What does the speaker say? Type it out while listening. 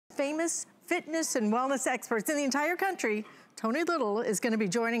famous fitness and wellness experts in the entire country. Tony Little is going to be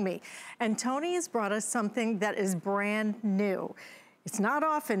joining me. And Tony has brought us something that is brand new. It's not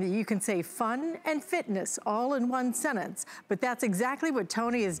often that you can say fun and fitness all in one sentence, but that's exactly what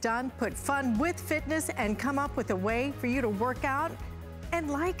Tony has done. Put fun with fitness and come up with a way for you to work out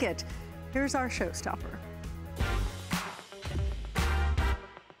and like it. Here's our showstopper.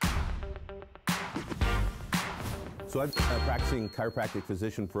 So I've been a practicing chiropractic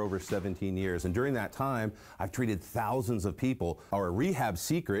physician for over 17 years, and during that time, I've treated thousands of people. Our rehab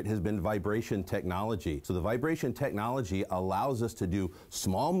secret has been vibration technology. So the vibration technology allows us to do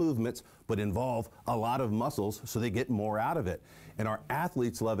small movements, but involve a lot of muscles so they get more out of it. And our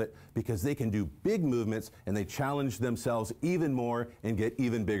athletes love it because they can do big movements and they challenge themselves even more and get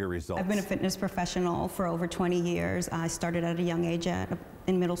even bigger results. I've been a fitness professional for over 20 years. I started at a young age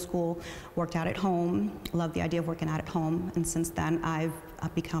in middle school, worked out at home, loved the idea of working out at home, and since then I've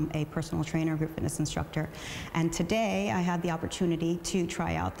become a personal trainer, group fitness instructor. And today I had the opportunity to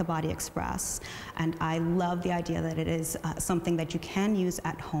try out the Body Express, and I love the idea that it is something that you can use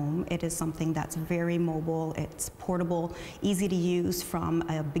at home. It is something that's very mobile, it's portable, easy to use from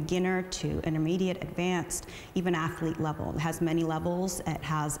a beginner to intermediate, advanced, even athlete level. It has many levels, it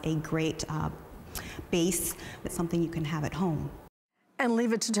has a great base. It's something you can have at home. And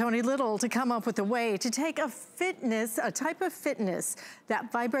leave it to Tony Little to come up with a way to take a type of fitness,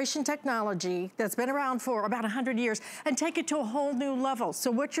 that vibration technology that's been around for about 100 years, and take it to a whole new level.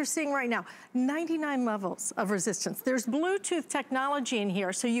 So what you're seeing right now, 99 levels of resistance. There's Bluetooth technology in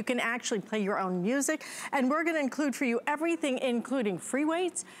here, so you can actually play your own music. And we're gonna include for you everything, including free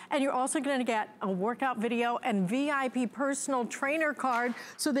weights, and you're also gonna get a workout video and VIP personal trainer card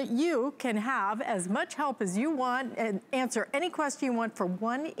so that you can have as much help as you want and answer any question you want for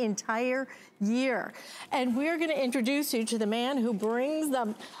one entire year. And we're gonna introduce you to the man who brings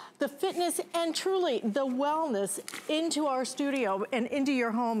the fitness and truly the wellness into our studio and into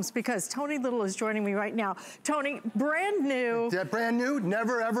your homes, because Tony Little is joining me right now. Tony, brand new. Yeah, brand new,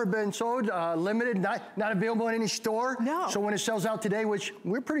 never ever been sold, limited, not available in any store. No. So when it sells out today, which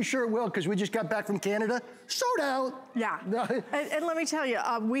we're pretty sure it will because we just got back from Canada, sold out. Yeah, and let me tell you,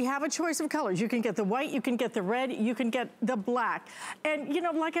 we have a choice of colors. You can get the white, you can get the red, you can get the black. And you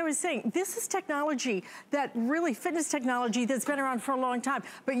know, like I was saying, this is technology that really, fitness technology that's been around for a long time,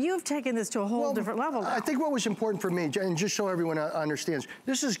 but you've taken this to a whole different level now. I think what was important for me, and just so everyone understands,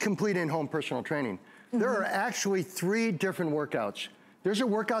 this is complete in-home personal training. There are actually 3 different workouts. There's a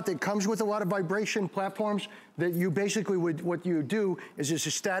workout that comes with a lot of vibration platforms that you basically what you do is it's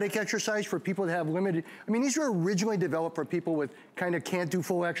a static exercise for people that have limited, I mean, these were originally developed for people with kind of can't do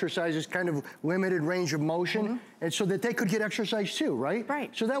full exercises, kind of limited range of motion, and so that they could get exercise too, right? Right.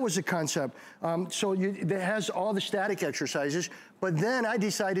 So that was the concept. It has all the static exercises, but then I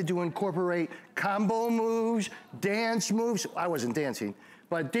decided to incorporate combo moves, dance moves. I wasn't dancing,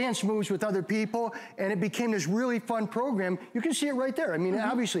 but dance moves with other people, and it became this really fun program. You can see it right there. I mean,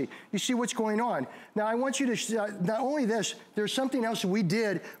 obviously, you see what's going on. Now, I want you to, not only this, there's something else we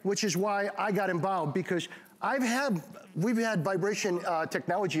did, which is why I got involved, because we've had vibration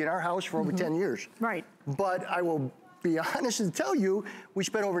technology in our house for over 10 years. Right. But I will be honest and tell you, we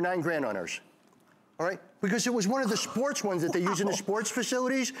spent over $9 grand on ours. All right, because it was one of the sports ones that they use in the sports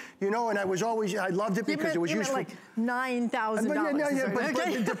facilities, you know, and I loved it because it was used for like $9,000.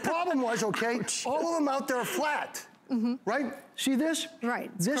 But the problem was, okay, all of them out there are flat, right? See this?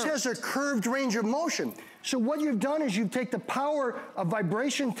 Right. This has a curved range of motion. So what you've done is you take the power of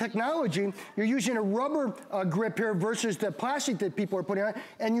vibration technology, you're using a rubber grip here versus the plastic that people are putting on,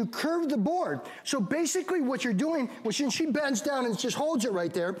 and you curve the board. So basically what you're doing, when she bends down and just holds it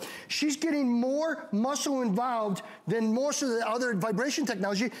right there, she's getting more muscle involved than most of the other vibration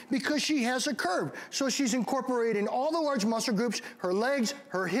technology because she has a curve. So she's incorporating all the large muscle groups, her legs,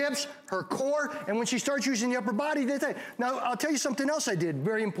 her hips, her core, and when she starts using the upper body, now I'll tell you something else I did,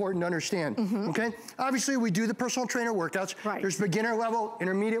 very important to understand, okay? Obviously, we do the personal trainer workouts. Right. There's beginner level,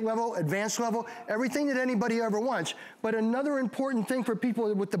 intermediate level, advanced level, everything that anybody ever wants. But another important thing for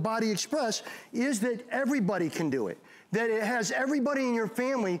people with the Body Express is that everybody can do it. That it has everybody in your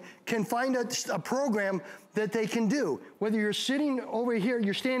family can find a program that they can do. Whether you're sitting over here,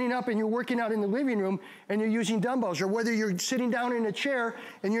 you're standing up and you're working out in the living room and you're using dumbbells, or whether you're sitting down in a chair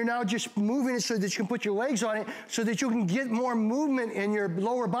and you're now just moving it so that you can put your legs on it so that you can get more movement in your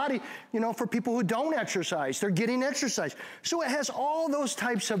lower body. You know, for people who don't exercise, they're getting exercise. So it has all those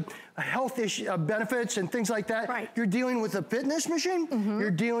types of health benefits and things like that. Right. You're dealing with a fitness machine, you're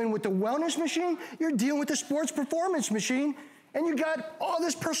dealing with the wellness machine, you're dealing with the sports performance machine, and you got all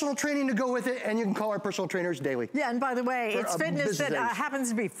this personal training to go with it, and you can call our personal trainers daily. Yeah, and by the way, it's fitness that happens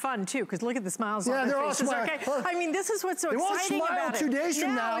to be fun too, because look at the smiles on their faces. Yeah, they're all smiling. Okay? I mean, this is what's so exciting about it. They won't smile 2 days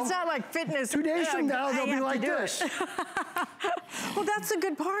from now. No, it's not like fitness. 2 days from now, they'll be like this. Well, that's the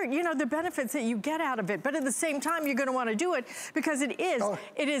good part, you know, the benefits that you get out of it. But at the same time, you're going to want to do it because it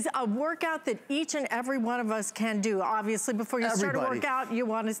is a workout that each and every one of us can do. Obviously, before you start a workout, you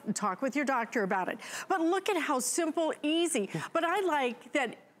want to talk with your doctor about it. But look at how simple, easy. But I like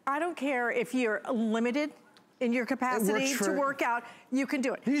that I don't care if you're limited in your capacity to work out, you can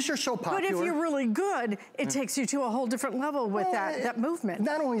do it. These are so popular. But if you're really good, it takes you to a whole different level with that movement.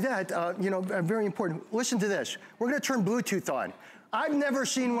 Not only that, you know, very important. Listen to this. We're going to turn Bluetooth on. I've never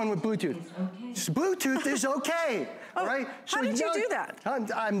seen one with Bluetooth. Bluetooth is okay, all right? So how did you do that?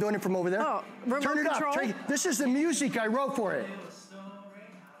 I'm doing it from over there. Oh, remote Turn it control? up. This is the music I wrote for it.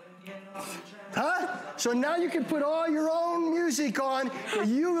 Huh? So now you can put all your own music on that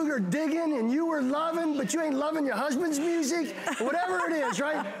you were digging and you were loving, but you ain't loving your husband's music, whatever it is,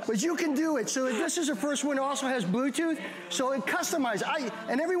 right? But you can do it. So this is the first one. It also has Bluetooth, so it customized.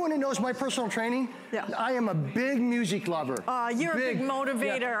 And everyone who knows my personal training, I am a big music lover. You're a big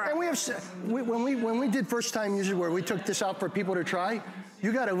motivator. Yeah. And we have, when we did first time music where we took this out for people to try,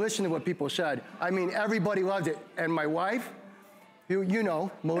 you got to listen to what people said. I mean, everybody loved it. And my wife, you know,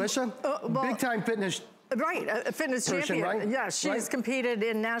 Melissa, big time fitness. Right, a fitness champion. Right? Yeah, she's competed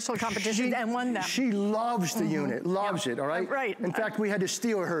in national competitions and won them. She loves the unit, loves it, all right? Right. In fact, we had to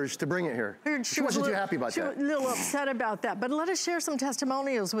steal hers to bring it here. She wasn't too happy about that. She was a little upset about that, but let us share some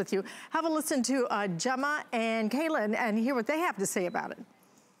testimonials with you. Have a listen to Gemma and Kaylin and hear what they have to say about it.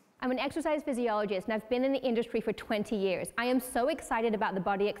 I'm an exercise physiologist and I've been in the industry for 20 years. I am so excited about the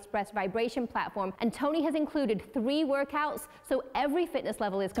Body Express vibration platform, and Tony has included 3 workouts, so every fitness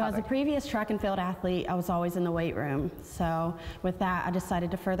level is covered. So as a previous track and field athlete, I was always in the weight room. So with that, I decided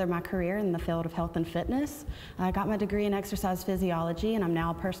to further my career in the field of health and fitness. I got my degree in exercise physiology and I'm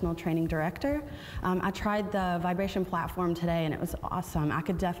now a personal training director. I tried the vibration platform today and it was awesome. I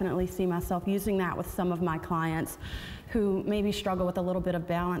could definitely see myself using that with some of my clients who maybe struggle with a little bit of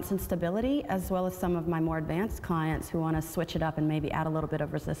balance and stability, as well as some of my more advanced clients who want to switch it up and maybe add a little bit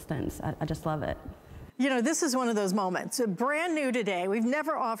of resistance. I just love it. You know, this is one of those moments. Brand new today. We've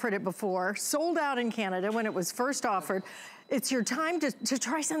never offered it before. Sold out in Canada when it was first offered. It's your time to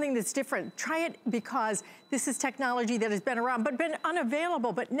try something that's different. Try it because this is technology that has been around, but been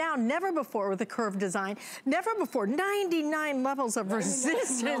unavailable. But now, never before with a curved design. Never before. 99 levels of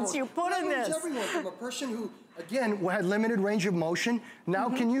resistance you put in this. Everyone from a person who, again, had limited range of motion, now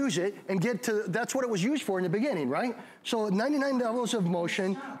can use it and get to, that's what it was used for in the beginning, right? So 99 levels of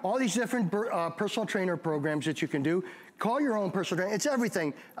motion, all these different personal trainer programs that you can do. Call your own personal trainer, it's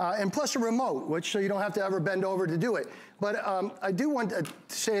everything. And plus a remote, which so you don't have to ever bend over to do it. But I do want to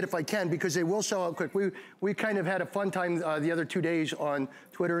say it if I can, because they will sell out quick. We kind of had a fun time the other 2 days on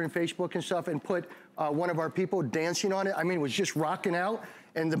Twitter and Facebook and stuff, and put one of our people dancing on it. I mean, it was just rocking out.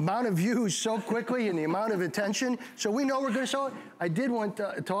 And the amount of views so quickly and the amount of attention, so we know we're gonna sell it. I did want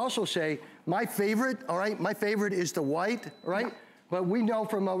to also say, my favorite, all right, my favorite is the white, right? Yeah. But we know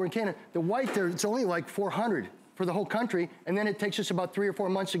from over in Canada, the white there, it's only like 400 for the whole country, and then it takes us about 3 or 4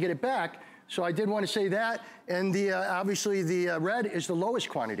 months to get it back. So I did want to say that, and the obviously the red is the lowest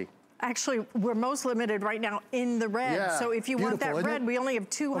quantity. Actually, we're most limited right now in the red. Yeah, so if you want that red, we only have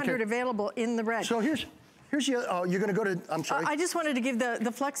 200 available in the red. So here's your, you're gonna go to, I'm sorry. I just wanted to give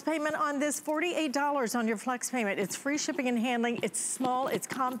the flex payment on this, $48 on your flex payment. It's free shipping and handling, it's small, it's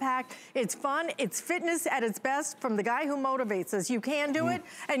compact, it's fun, it's fitness at its best from the guy who motivates us. You can do it,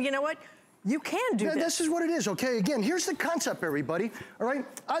 and you know what? You can do this. This is what it is, okay? Again, here's the concept, everybody, all right?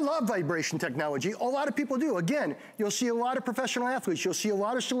 I love vibration technology. A lot of people do. Again, you'll see a lot of professional athletes. You'll see a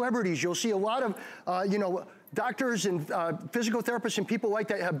lot of celebrities. You'll see a lot of, you know, doctors and physical therapists and people like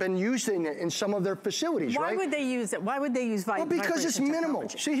that have been using it in some of their facilities, right? Why would they use it? Why would they use vibration? Well, because it's minimal.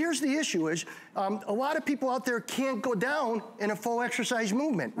 See, here's the issue is, a lot of people out there can't go down in a full exercise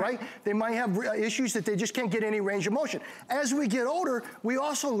movement, right? They might have issues that they just can't get any range of motion. As we get older, we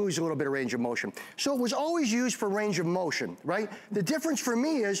also lose a little bit of range of motion. So it was always used for range of motion, right? The difference for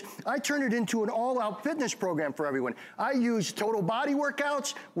me is I turned it into an all-out fitness program for everyone. I use total body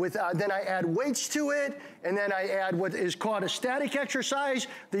workouts with, then I add weights to it, and then I add what is called a static exercise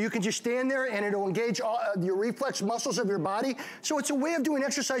that you can just stand there and it'll engage all, your reflex muscles of your body. So it's a way of doing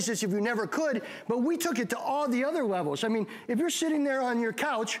exercises if you never could, but we took it to all the other levels. I mean, if you're sitting there on your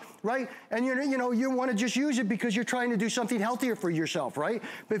couch, right, and you want to just use it because you're trying to do something healthier for yourself, right?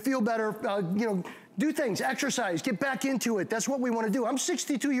 But feel better, Do things, exercise, get back into it. That's what we want to do. I'm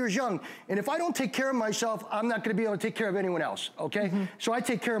 62 years young, and if I don't take care of myself, I'm not going to be able to take care of anyone else, okay? So I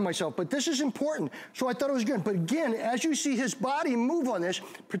take care of myself, but this is important, so I thought it was good. But again, as you see his body move on this,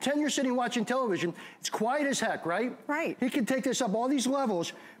 pretend you're sitting watching television. It's quiet as heck, right? Right. He can take this up all these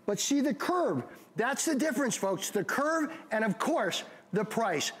levels, but see the curve. That's the difference, folks. The curve and, of course, the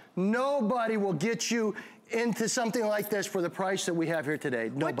price. Nobody will get you into something like this for the price that we have here today.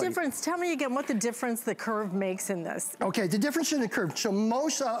 Nobody. What difference, tell me again what the difference the curve makes in this. Okay, the difference in the curve. So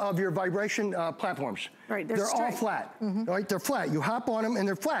most of your vibration platforms, right, they're all flat, right? They're flat. You hop on them and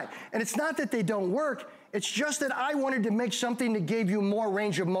they're flat. And it's not that they don't work, it's just that I wanted to make something that gave you more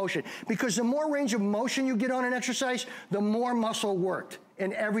range of motion. Because the more range of motion you get on an exercise, the more muscle worked.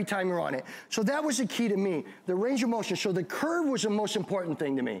 And every time you're on it. So that was the key to me, the range of motion. So the curve was the most important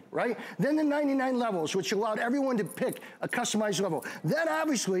thing to me, right? Then the 99 levels, which allowed everyone to pick a customized level. Then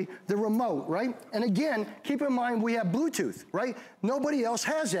obviously the remote, right? And again, keep in mind we have Bluetooth, right? Nobody else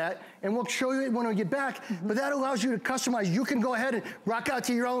has that, and we'll show you it when we get back. But that allows you to customize. You can go ahead and rock out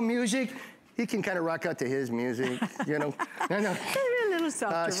to your own music. He can kind of rock out to his music, you know. Maybe a little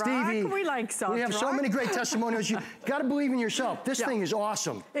soft Stevie, rock. We like soft rock. We have so many great testimonials. You got to believe in yourself. This thing is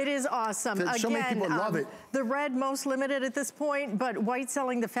awesome. It is awesome. So many people love it. The red most limited at this point, but white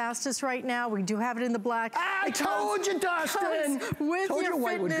selling the fastest right now. We do have it in the black. I told you, Dustin. With your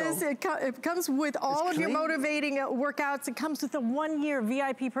fitness, it comes with all of your motivating workouts. It comes with a 1-year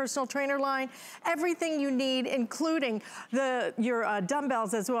VIP personal trainer line. Everything you need, including your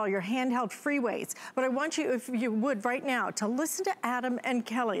dumbbells as well, your handheld free weights. But I want you, if you would right now, to listen to Adam and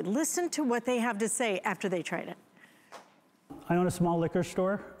Kelly. Listen to what they have to say after they tried it. I own a small liquor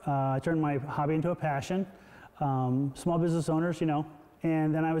store. I turned my hobby into a passion. Small business owners, you know,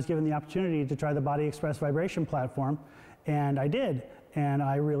 and then I was given the opportunity to try the Body Express vibration platform, and I did, and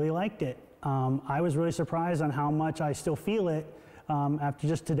I really liked it. I was really surprised on how much I still feel it after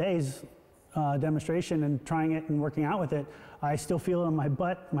just today's demonstration and trying it and working out with it. I still feel it in my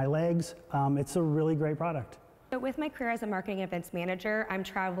butt, my legs. It's a really great product. So with my career as a marketing events manager, I'm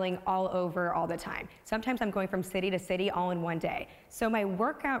traveling all over all the time. Sometimes I'm going from city to city all in one day. So my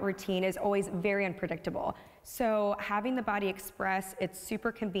workout routine is always very unpredictable. So having the Body Express, it's super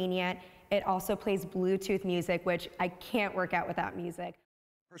convenient. It also plays Bluetooth music, which I can't work out without music.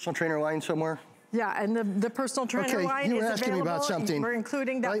 Personal trainer line somewhere? Yeah, and the personal trainer line you were is asking available. Me about something. We're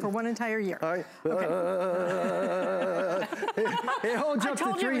including that for 1 entire year. All right. Okay. It holds up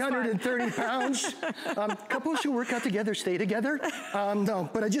to 330 pounds. Couples who work out together stay together. No,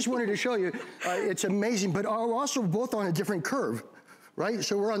 but I just wanted to show you, it's amazing. But we're also both on a different curve. Right?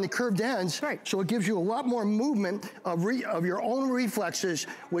 So we're on the curved ends, so it gives you a lot more movement of your own reflexes,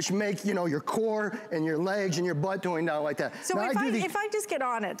 which make, you know, your core and your legs and your butt going down like that. So if I just get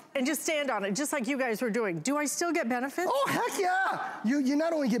on it and just stand on it, just like you guys were doing, do I still get benefits? Oh, heck yeah! You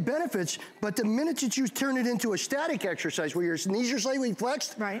not only get benefits, but the minute that you turn it into a static exercise where your knees are slightly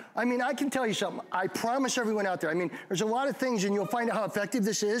flexed, I mean, I can tell you something. I promise everyone out there, I mean, there's a lot of things, and you'll find out how effective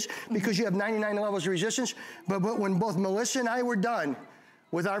this is because you have 99 levels of resistance, but when both Melissa and I were done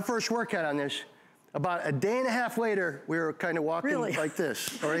with our first workout on this, about a day and a half later, we were kind of walking like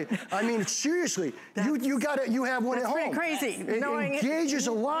this, all right? I mean, seriously, you have one at home. That's pretty crazy. It engages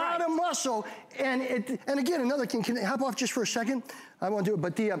a lot of muscle, and again, another, can I hop off just for a second? I won't do it,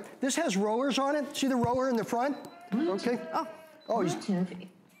 but this has rollers on it. See the roller in the front? Okay. Oh,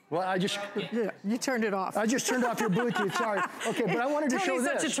 well, you turned it off. I just turned off your Bluetooth, sorry. Okay, but I wanted to show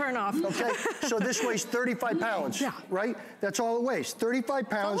this. Such a turn off. Okay, so this weighs 35 pounds, right? That's all it weighs, 35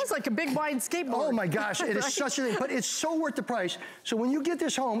 pounds. It's almost like a big wide skateboard. Oh my gosh, it is such a thing, but it's so worth the price. So when you get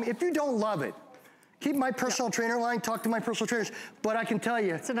this home, if you don't love it, keep my personal trainer line, talk to my personal trainers, but I can tell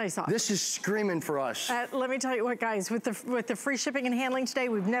you, it's a nice offer. This is screaming for us. Let me tell you what, guys, with the free shipping and handling today,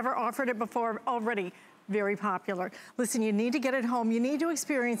 we've never offered it before already. Very popular. Listen, you need to get it home. You need to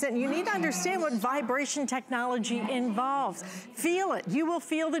experience it. And you need to understand what vibration technology involves. Feel it. You will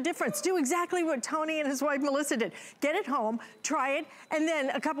feel the difference. Do exactly what Tony and his wife Melissa did. Get it home, try it, and then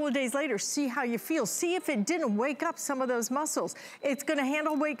a couple of days later, see how you feel. See if it didn't wake up some of those muscles. It's going to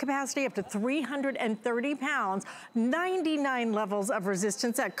handle weight capacity up to 330 pounds, 99 levels of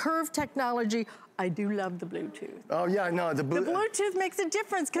resistance. That curve technology. I do love the Bluetooth. Oh yeah, no, the Bluetooth makes a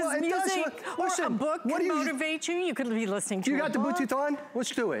difference because music or a book can motivate you. You could be listening to You got the Bluetooth on?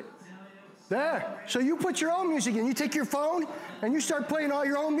 Let's do it. There. So you put your own music in. You take your phone and you start playing all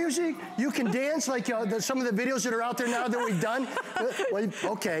your own music. You can dance like some of the videos that are out there now that we've done.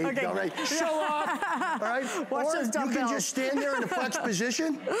 Okay, all right. Show off. up, all right? Watch or those you dumbbells. can just stand there in a flex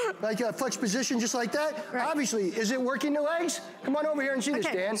position, like a flex position just like that. Right. Obviously, is it working the legs? Come on over here and see this,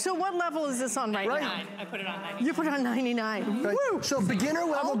 Dan. So what level is this on right now? I put it on 99. You put it on 99. Right. Woo! So beginner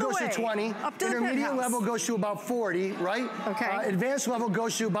level All the goes way to 20, up to the intermediate penthouse. level goes to about 40, right? Okay. Advanced level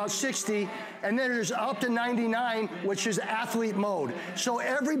goes to about 60, and then there's up to 99, which is athlete mode. So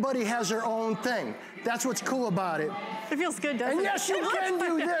everybody has their own thing. That's what's cool about it. It feels good, doesn't And it? yes, you can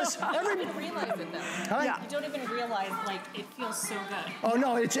do this. You don't even realize it though. Huh? Yeah. You don't even realize, like, it feels so good. Oh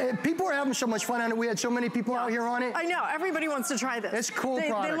no, it's people are having so much fun on it. We had so many people out here on it. I know, everybody wants to try this. It's a cool they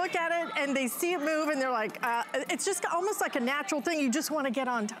product. look at it and they see it move and they're like, it's just almost like a natural thing. You just want to get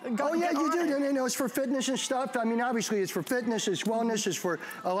on. Oh yeah, you do. And you know, it's for fitness and stuff. I mean, obviously, it's for fitness, it's wellness, it's for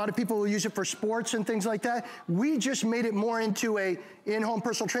a lot of people who use it for sports and things like that. We just made it more into a in-home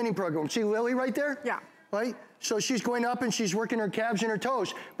personal training program. See Lily right there? Yeah. Right? So she's going up and she's working her calves and her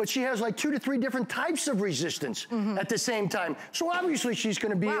toes, but she has like 2 to 3 different types of resistance at the same time. So obviously she's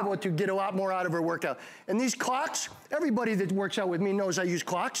going to be able to get a lot more out of her workout. And these clocks, everybody that works out with me knows I use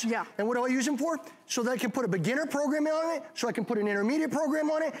clocks. Yeah. And what do I use them for? So that I can put a beginner program on it, so I can put an intermediate program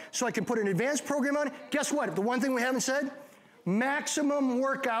on it, so I can put an advanced program on it. Guess what? The one thing we haven't said, maximum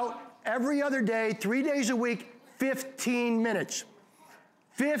workout every other day, 3 days a week, 15 minutes.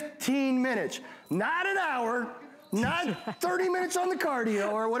 15 minutes, not an hour, not 30 minutes on the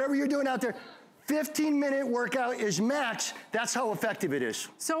cardio or whatever you're doing out there. 15-minute workout is max. That's how effective it is.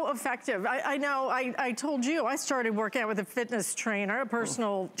 So effective. I know, I told you, I started working out with a fitness trainer, a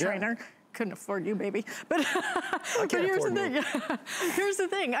personal trainer. Couldn't afford you, baby. But here's the thing. Here's the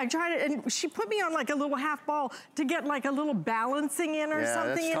thing. I tried it, and she put me on like a little half ball to get like a little balancing in or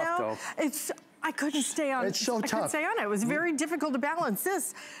something, that's tough, though. It's, I couldn't stay on. It's so I tough. couldn't stay on it. It was very difficult to balance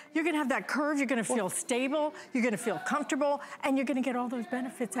this. You're gonna have that curve, you're gonna feel stable, you're gonna feel comfortable, and you're gonna get all those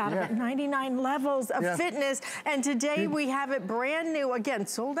benefits out of it. 99 levels of fitness, and today we have it brand new, again,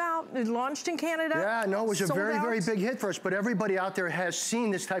 sold out, it launched in Canada. Yeah, no, it was a very, out. very big hit for us, but everybody out there has seen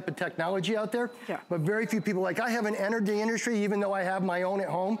this type of technology out there, but very few people, like I haven't entered the industry, even though I have my own at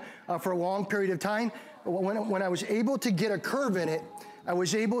home for a long period of time. When I was able to get a curve in it, I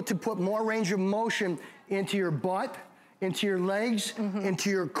was able to put more range of motion into your butt, into your legs, into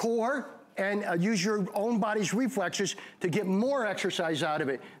your core, and use your own body's reflexes to get more exercise out of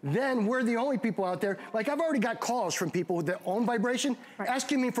it. Then we're the only people out there, like I've already got calls from people that own vibration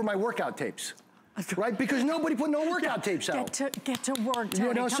asking me for my workout tapes. Right, because nobody put no workout tapes out. Get to work, Tony.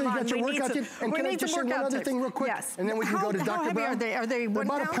 You know, so you got your workout tape. And can I just say one other thing real quick? Yes. And then we can go to Dr. How heavy Brown. are they? Are they They're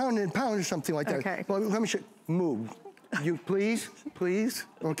about pound? a pound or something like that. Okay. Well, let me show you. Move. You please, please.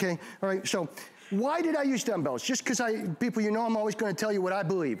 Okay. All right. So why did I use dumbbells? Just because people, you know, I'm always going to tell you what I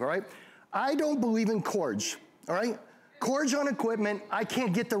believe. All right. I don't believe in cords. All right. Cords on equipment, I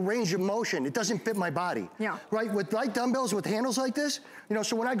can't get the range of motion. It doesn't fit my body. Yeah. Right. With light dumbbells with handles like this, you know,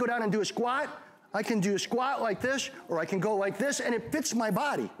 so when I go down and do a squat, I can do a squat like this, or I can go like this, and it fits my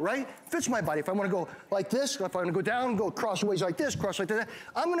body, right? Fits my body. If I want to go like this, if I want to go down, go crossways like this, cross like that,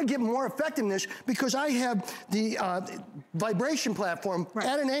 I'm going to get more effectiveness because I have the vibration platform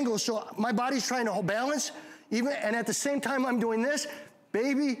at an angle, so my body's trying to hold balance, and at the same time I'm doing this.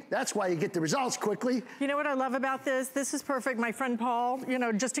 Baby, that's why you get the results quickly. You know what I love about this? This is perfect. My friend Paul, you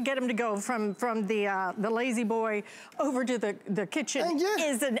know, just to get him to go from the lazy boy over to the kitchen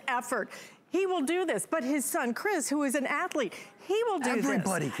is an effort. He will do this, but his son, Chris, who is an athlete, he will do this.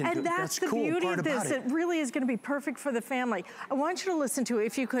 Everybody can do it. And that's the cool beauty part of this. about it. It really is going to be perfect for the family. I want you to listen to it,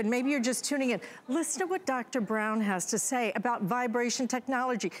 if you could. Maybe you're just tuning in. Listen to what Dr. Brown has to say about vibration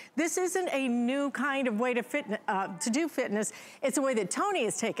technology. This isn't a new kind of way to do fitness. It's a way that Tony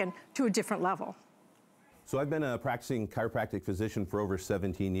has taken to a different level. So I've been a practicing chiropractic physician for over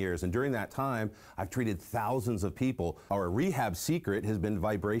 17 years, and during that time, I've treated thousands of people. Our rehab secret has been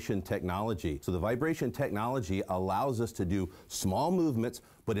vibration technology. So the vibration technology allows us to do small movements,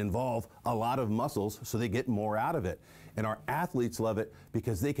 but involve a lot of muscles so they get more out of it. And our athletes love it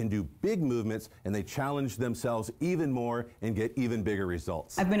because they can do big movements and they challenge themselves even more and get even bigger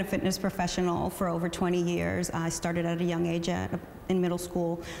results. I've been a fitness professional for over 20 years. I started at a young age in middle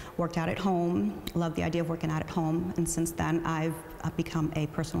school, worked out at home, loved the idea of working out at home, and since then I've become a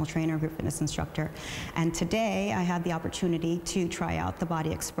personal trainer, group fitness instructor. And today I had the opportunity to try out the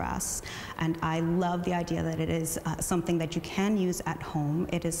Body Express, and I love the idea that it is something that you can use at home.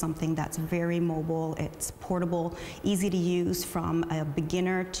 It is something that's very mobile, it's portable, easy to use from a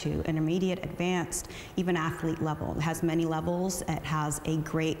beginner to intermediate, advanced, even athlete level. It has many levels. It has a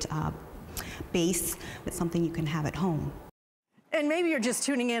great base. It's something you can have at home. And maybe you're just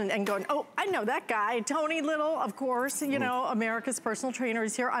tuning in and going, oh, I know that guy, Tony Little, of course, you know, America's personal trainer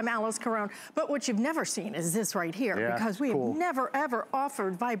is here. I'm Alice Caron. But what you've never seen is this right here, because we have never, ever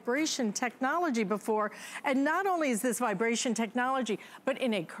offered vibration technology before. And not only is this vibration technology, but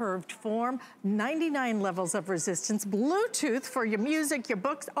in a curved form, 99 levels of resistance, Bluetooth for your music, your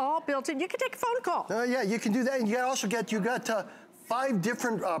books, all built in. You can take a phone call. Yeah, you can do that. And you also got, 5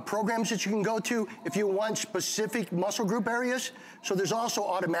 different programs that you can go to if you want specific muscle group areas. So there's also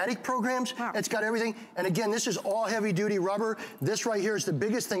automatic programs. Wow. It's got everything. And again, this is all heavy duty rubber. This right here is the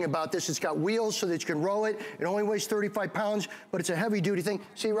biggest thing about this. It's got wheels so that you can roll it. It only weighs 35 pounds, but it's a heavy duty thing.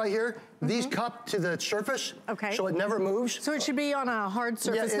 See right here? These cup to the surface, so it never moves. So it should be on a hard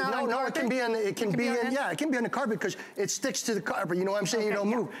surface, not on carpet? It can be on the, it can be on the carpet because it sticks to the carpet. You know what I'm saying? You don't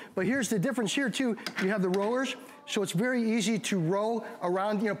move. But here's the difference here too. You have the rollers. So it's very easy to roll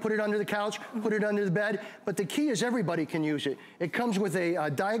around, put it under the couch, put it under the bed. But the key is everybody can use it. It comes with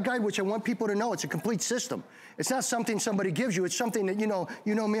a diet guide, which I want people to know it's a complete system. It's not something somebody gives you. It's something that, you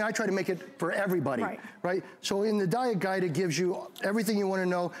know me, I try to make it for everybody, right? So in the diet guide, it gives you everything you want to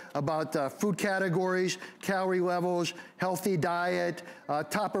know about food categories, calorie levels, healthy diet,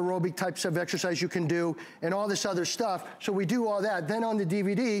 top aerobic types of exercise you can do, and all this other stuff. So we do all that. Then on the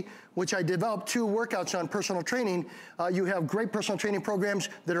DVD, which I developed 2 workouts on personal training, you have great personal training programs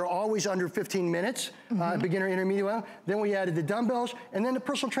that are always under 15 minutes, beginner, intermediate level. Then we added the dumbbells, and then the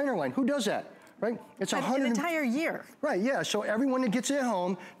personal trainer line. Who does that? Right? It's an entire year. Right, yeah. So everyone that gets it at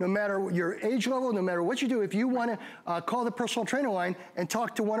home, no matter your age level, no matter what you do, if you want to call the personal trainer line and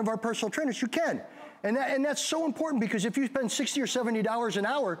talk to one of our personal trainers, you can. And that's so important because if you spend $60 or $70 an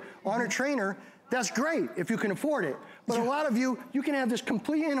hour on a trainer, that's great if you can afford it. But a lot of you can have this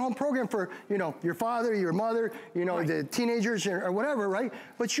complete in-home program for, your father, your mother, the teenagers or whatever, right?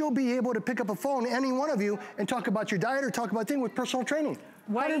 But you'll be able to pick up a phone, any one of you, and talk about your diet or talk about things with personal training.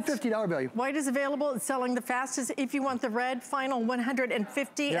 $150 value. White is available. It's selling the fastest. If you want the red, final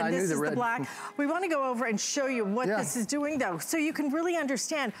 150, and this is the black. We want to go over and show you what this is doing, though, so you can really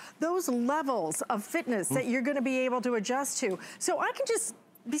understand those levels of fitness that you're going to be able to adjust to. So I can just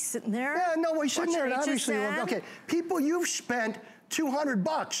be sitting there. Yeah, no, we're sitting there, obviously. Okay, people, you've spent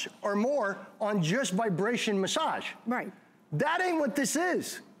 $200 or more on just vibration massage. Right. That ain't what this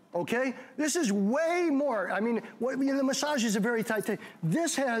is. Okay, this is way more. I mean, the massage is a very tight thing.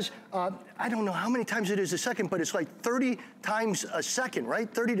 This has, I don't know how many times it is a second, but it's like 30 times a second,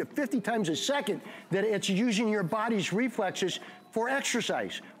 right? 30 to 50 times a second that it's using your body's reflexes for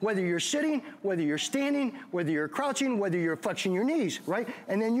exercise. Whether you're sitting, whether you're standing, whether you're crouching, whether you're flexing your knees, right?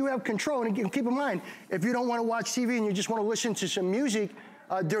 And then you have control. And keep in mind, if you don't want to watch TV and you just want to listen to some music,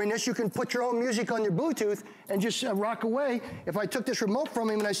 during this, you can put your own music on your Bluetooth and just rock away. If I took this remote from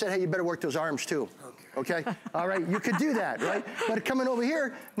him and I said, hey, you better work those arms too. Okay? All right, you could do that, right? But coming over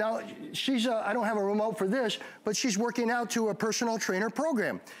here, now she's, I don't have a remote for this, but she's working out to a personal trainer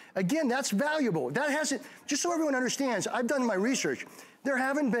program. Again, that's valuable. That hasn't, just so everyone understands, I've done my research. There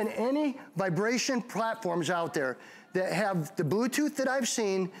haven't been any vibration platforms out there that have the Bluetooth that I've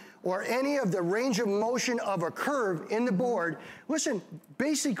seen or any of the range of motion of a curve in the board. Listen,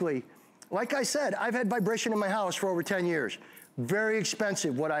 basically, like I said, I've had vibration in my house for over 10 years. Very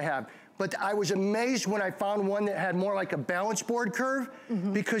expensive, what I have. But I was amazed when I found one that had more like a balance board curve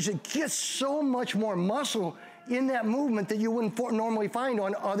because it gets so much more muscle in that movement that you wouldn't normally find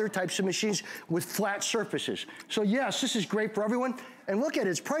on other types of machines with flat surfaces. So yes, this is great for everyone. And look at it,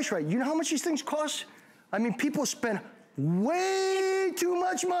 it's priced right. You know how much these things cost? I mean, people spend way too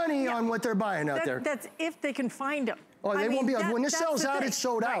much money on what they're buying out there. That's if they can find them. Oh, they won't be able, when this sells out, it's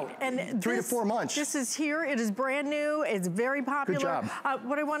sold out. And 3 to 4 months. This is here, it is brand new, it's very popular. Good job.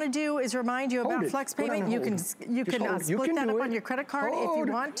 What I want to do is remind you about flex payment. You can split that up on your credit card if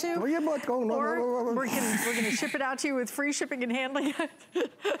you want to. Or we're going to ship it out to you with free shipping and handling.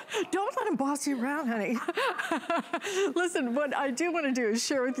 Don't let them boss you around, honey. Listen, what I do want to do is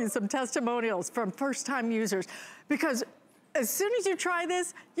share with you some testimonials from first-time users, because as soon as you try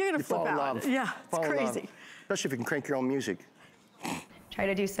this, you're going to flip out. Yeah, it's crazy. Especially if you can crank your own music. Try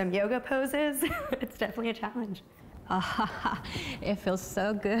to do some yoga poses. It's definitely a challenge. It feels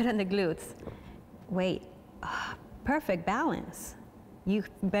so good on the glutes. Wait, perfect balance. You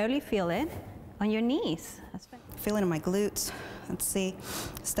barely feel it on your knees. Feel it in my glutes. Let's see,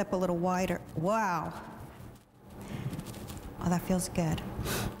 step a little wider. Wow. Oh, that feels good.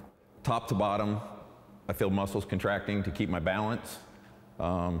 Top to bottom, I feel muscles contracting to keep my balance,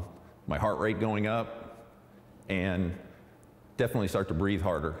 my heart rate going up, and definitely start to breathe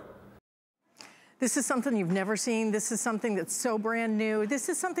harder. This is something you've never seen. This is something that's so brand new. This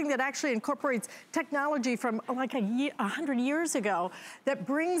is something that actually incorporates technology from like 100 years ago that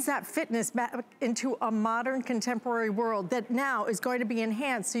brings that fitness back into a modern contemporary world that now is going to be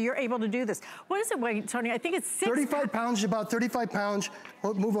enhanced so you're able to do this. What does it weigh, Tony? I think it's 35 pounds, about 35 pounds.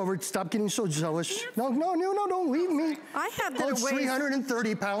 Oh, move over, stop getting so jealous. No, don't leave me. I have that it's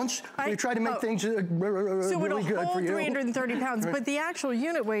 330 pounds. We try to make things really good for you. 330 pounds, but the actual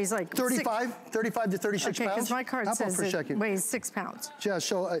unit weighs like 35 to 36 pounds. Because my card says it weighs 6 pounds. Yeah,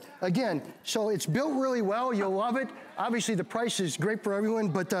 so again, so it's built really well. You'll love it. Obviously, the price is great for everyone,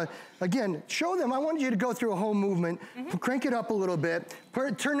 but again, show them. I wanted you to go through a whole movement, crank it up a little bit,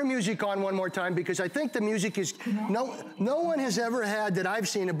 turn the music on one more time, because I think the music is, no one has ever had that I've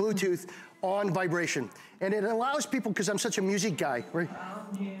seen a Bluetooth on vibration. And it allows people, because I'm such a music guy, right?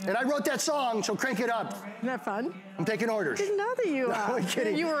 And I wrote that song, so crank it up. Isn't that fun? I'm taking orders. I didn't know that you, no, I'm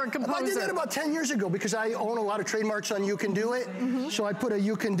kidding. You were a composer. I did that about 10 years ago because I own a lot of trademarks on You Can Do It. So I put a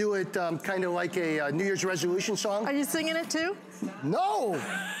You Can Do It kind of like a New Year's resolution song. Are you singing it too? No.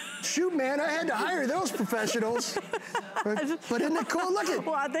 Shoot, man, I had to hire those professionals. But isn't it cool? Look at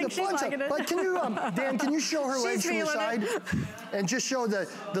well, I think she's liking it. But can you, Dan, can you show her legs from the side? And just show the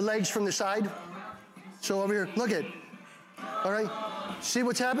legs from the side? So over here, look at. All right, see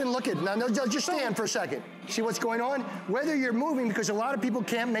what's happening? Look at, now just stand for a second. See what's going on? Whether you're moving, because a lot of people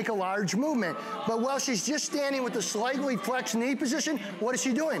can't make a large movement, but while she's just standing with a slightly flexed knee position, what is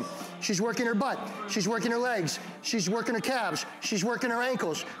she doing? She's working her butt, she's working her legs, she's working her calves, she's working her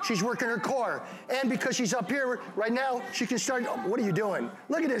ankles, she's working her core. And because she's up here right now, she can start, oh, what are you doing?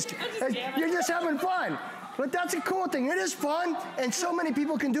 Look at this, you're just having fun. But that's a cool thing. It is fun, and so many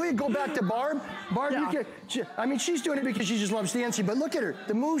people can do it. Go back to Barb. Barb, yeah. I mean, she's doing it because she just loves dancing, but look at her.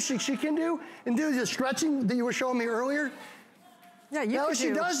 The moves she can do, and do the stretching that you were showing me earlier. Yeah,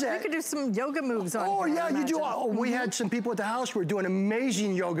 she does that. You could do some yoga moves on Oh, yeah, you do. Oh, we had some people at the house who were doing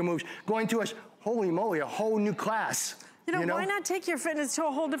amazing yoga moves, going to us, holy moly, a whole new class. You know, why not take your fitness to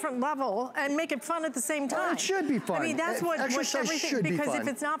a whole different level and make it fun at the same time? Well, it should be fun. I mean, that's what everything, because if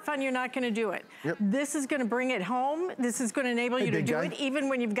it's not fun, you're not going to do it. Yep. This is going to bring it home. This is going to enable you to do it, even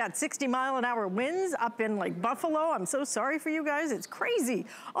when you've got 60-mile-an-hour winds up in like Buffalo. I'm so sorry for you guys. It's crazy.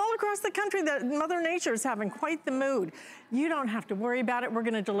 All across the country, that Mother Nature is having quite the mood. You don't have to worry about it. We're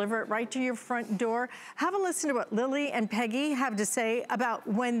going to deliver it right to your front door. Have a listen to what Lily and Peggy have to say about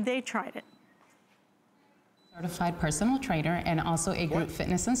when they tried it. Certified personal trainer and also a group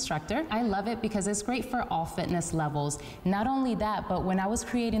fitness instructor. I love it because it's great for all fitness levels. Not only that, but when I was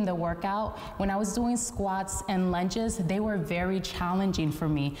creating the workout, when I was doing squats and lunges, they were very challenging for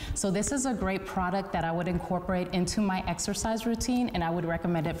me. So this is a great product that I would incorporate into my exercise routine, and I would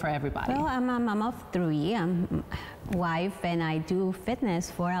recommend it for everybody. Well, I'm a mom of 3. I'm wife, and I do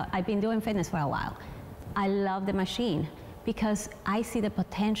fitness I've been doing fitness for a while. I love the machine, because I see the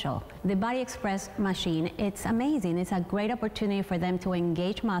potential. The Body Express machine, it's amazing. It's a great opportunity for them to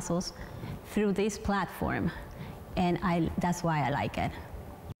engage muscles through this platform. And that's why I like it.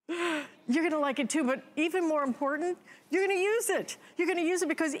 You're gonna like it too, but even more important, you're gonna use it. You're gonna use it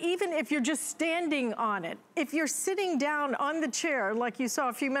because even if you're just standing on it, if you're sitting down on the chair like you saw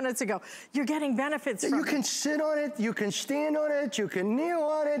a few minutes ago, you're getting benefits from it. You can sit on it, you can stand on it, you can kneel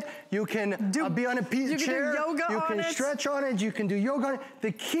on it, you can be on a chair, you can do yoga you can stretch on it, you can do yoga on it.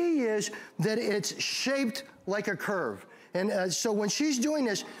 The key is that it's shaped like a curve. And so when she's doing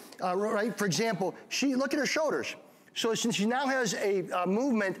this, right, for example, look at her shoulders. So since she now has a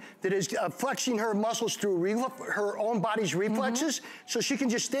movement that is flexing her muscles through her own body's reflexes, so she can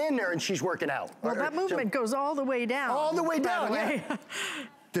just stand there and she's working out. Well, that movement goes all the way down. All the way down, yeah.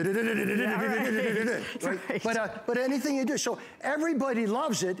 But anything you do, so everybody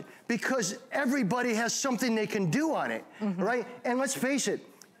loves it because everybody has something they can do on it, right? And let's face it,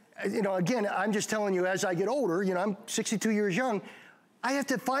 you know, again, I'm just telling you, as I get older, you know, I'm 62 years young, I have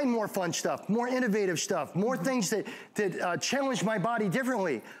to find more fun stuff, more innovative stuff, more things that challenge my body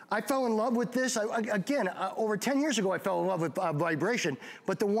differently. I fell in love with this. Over 10 years ago, I fell in love with vibration.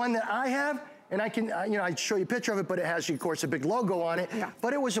 But the one that I have, and I can, you know, I'd show you a picture of it, but it has, of course, a big logo on it. Yeah.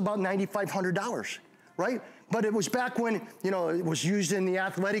 But it was about $9,500, right? But it was back when, you know, it was used in the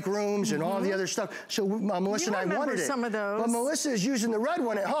athletic rooms and all the other stuff. So Melissa and I wanted it. Some of those. But Melissa is using the red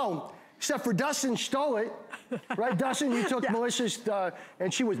one at home. Except for Dustin stole it, right? Dustin, you took Melissa's,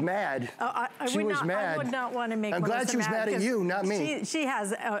 and she was mad. She was mad. I would not want to make Melissa I'm glad she was mad at you, not me. She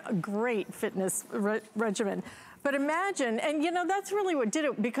has a great fitness regimen. But imagine, and you know, that's really what did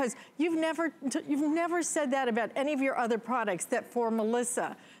it, because you've never said that about any of your other products, that for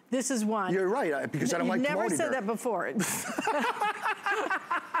Melissa, this is one. You're right, because I don't like promoting her. You've never said that before.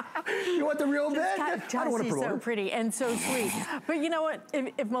 You want the real bed? I don't want to so pretty and so sweet. But you know what?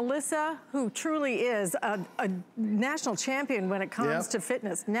 If Melissa, who truly is a national champion when it comes to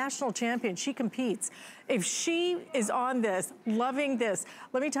fitness, national champion, she competes. If she is on this, loving this,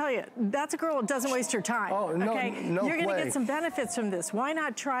 let me tell you, that's a girl who doesn't waste her time. Oh, no, okay? no You're going to way. get some benefits from this. Why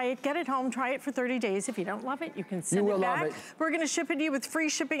not try it? Get it home, try it for 30 days. If you don't love it, you can send it back. Love it. We're going to ship it to you with free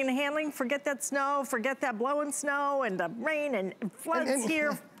shipping and handling. Forget that snow, forget that blowing snow and the rain and floods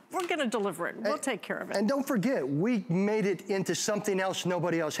here. We're going to deliver it. We'll take care of it. And don't forget, we made it into something else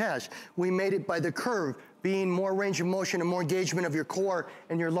nobody else has. We made it by the curve, being more range of motion and more engagement of your core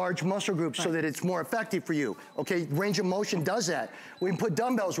and your large muscle groups so that it's more effective for you. Okay, range of motion does that. We can put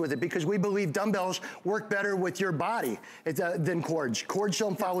dumbbells with it because we believe dumbbells work better with your body than cords. Cords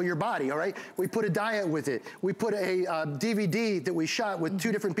don't follow your body, all right? We put a diet with it. We put a DVD that we shot with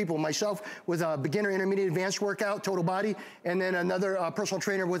two different people, myself with a beginner, intermediate, advanced workout, total body, and then another personal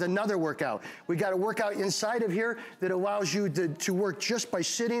trainer with another workout. We got a workout inside of here that allows you to work just by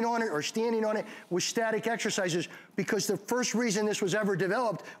sitting on it or standing on it with static exercises, because the first reason this was ever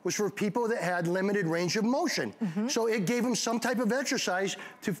developed was for people that had limited range of motion. So it gave them some type of exercise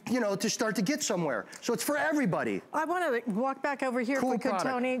to, to start to get somewhere. So it's for everybody. I want to walk back over here if we could,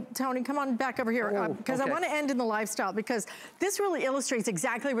 Tony. Tony, come on back over here, because I want to end in the lifestyle, because this really illustrates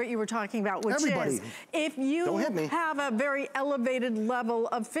exactly what you were talking about, which is if you have a very elevated level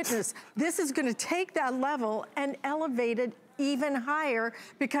of fitness, this is going to take that level and elevate it even higher,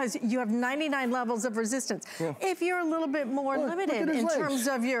 because you have 99 levels of resistance. If you're a little bit more limited in terms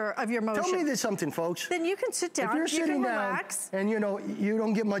of your motion. Tell me this something, folks. Then you can sit down, if you're sitting down relax. and you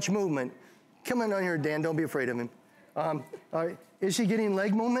don't get much movement, come on here, Dan, don't be afraid of him. Is he getting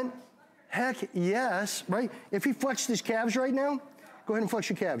leg movement? Heck yes, right? If he flexed his calves right now, go ahead and flex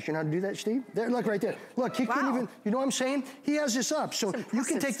your calves. You know how to do that, Steve? There, look right there. Look, he couldn't even, you know what I'm saying? He has this up. So you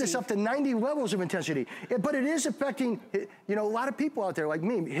can take this up to 90 levels of intensity. But it is affecting, a lot of people out there like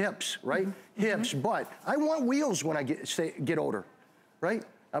me, hips, right? Hips, but I want wheels when I get older, right?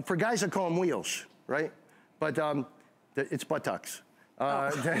 For guys, I call them wheels, right? But it's buttocks.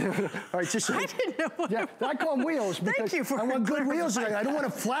 All right, just I didn't know what I call them wheels because I want good wheels. I don't want a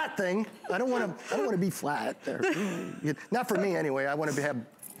flat thing. I don't want to be flat there. Not for me anyway. I want to have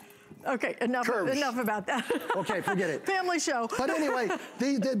Okay, enough about that. Okay, forget it. Family show. But anyway,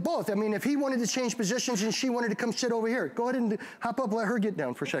 they both. I mean, if he wanted to change positions and she wanted to come sit over here, go ahead and hop up, let her get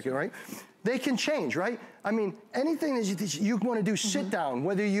down for a second, right? They can change, right? I mean, anything that you want to do, sit down,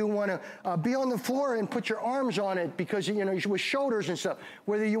 whether you want to be on the floor and put your arms on it because, with shoulders and stuff,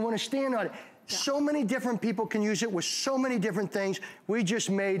 whether you want to stand on it. So many different people can use it with so many different things. We just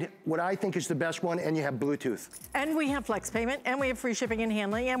made what I think is the best one, and you have Bluetooth. And we have flex payment, and we have free shipping and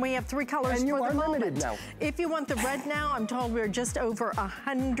handling, and we have 3 colors and you are limited now. If you want the red now, I'm told we're just over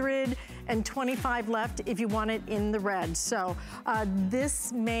 125 left if you want it in the red. So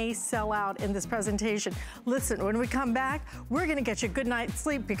this may sell out in this presentation. Listen, when we come back, we're gonna get you a good night's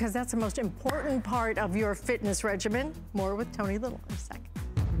sleep because that's the most important part of your fitness regimen. More with Tony Little in a second.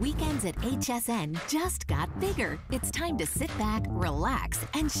 Weekends at HSN just got bigger. It's time to sit back, relax,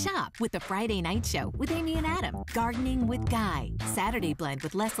 and shop with the Friday Night Show with Amy and Adam, Gardening with Guy, Saturday Blend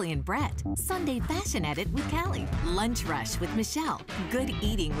with Leslie and Brett, Sunday Fashion Edit with Callie, Lunch Rush with Michelle, Good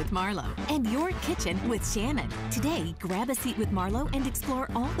Eating with Marlo, and Your Kitchen with Shannon. Today, grab a seat with Marlo and explore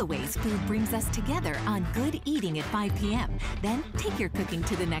all the ways food brings us together on Good Eating at 5 p.m. Then take your cooking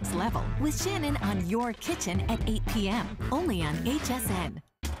to the next level with Shannon on Your Kitchen at 8 p.m. Only on HSN.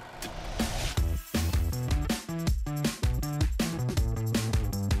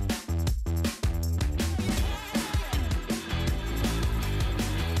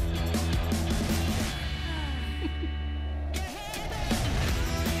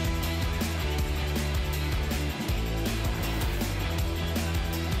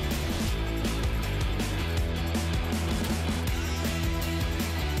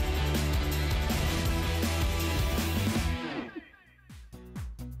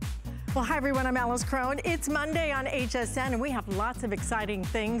 Well, hi everyone, I'm Alice Crone. It's Monday on HSN and we have lots of exciting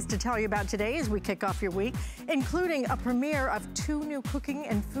things to tell you about today as we kick off your week, including a premiere of 2 new cooking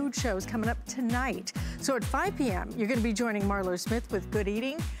and food shows coming up tonight. So at 5 p.m., you're gonna be joining Marlo Smith with Good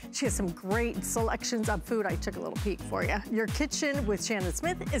Eating. She has some great selections of food. I took a little peek for you. Your Kitchen with Shannon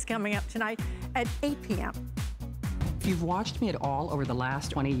Smith is coming up tonight at 8 p.m. If you've watched me at all over the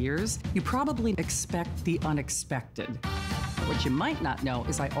last 20 years, you probably expect the unexpected. What you might not know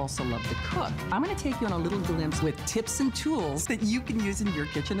is I also love to cook. I'm gonna take you on a little glimpse with tips and tools that you can use in your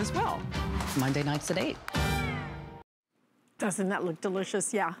kitchen as well. Monday nights at 8. Doesn't that look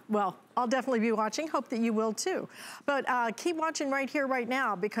delicious? Yeah, well, I'll definitely be watching. Hope that you will too. But keep watching right here, right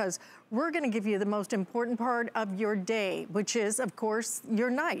now, because we're gonna give you the most important part of your day, which is, of course,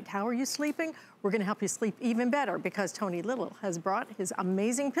 your night. How are you sleeping? We're gonna help you sleep even better because Tony Little has brought his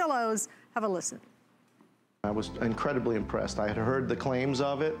amazing pillows. Have a listen. I was incredibly impressed. I had heard the claims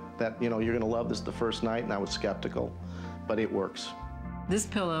of it, that, you know, you're gonna love this the first night, and I was skeptical, but it works. This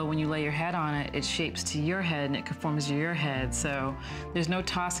pillow, when you lay your head on it, it shapes to your head and it conforms to your head. So there's no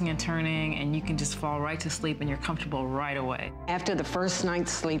tossing and turning, and you can just fall right to sleep and you're comfortable right away. After the first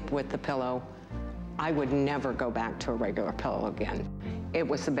night's sleep with the pillow, I would never go back to a regular pillow again. It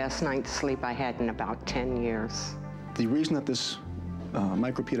was the best night's sleep I had in about 10 years. The reason that this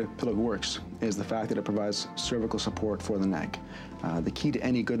Micropedic pillow works is the fact that it provides cervical support for the neck. The key to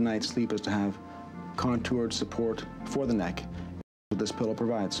any good night's sleep is to have contoured support for the neck. What this pillow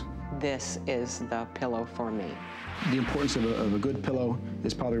provides. This is the pillow for me. The importance of a good pillow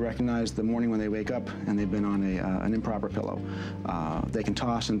is probably recognized the morning when they wake up and they've been on an improper pillow. They can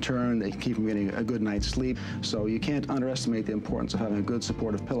toss and turn, they can keep from getting a good night's sleep, so you can't underestimate the importance of having a good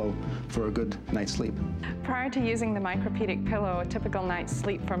supportive pillow for a good night's sleep. Prior to using the Micropedic pillow, a typical night's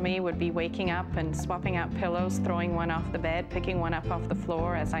sleep for me would be waking up and swapping out pillows, throwing one off the bed, picking one up off the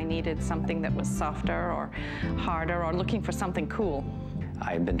floor as I needed something that was softer or harder or looking for something cool.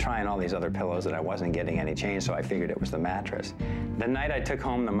 I'd been trying all these other pillows and I wasn't getting any change, so I figured it was the mattress. The night I took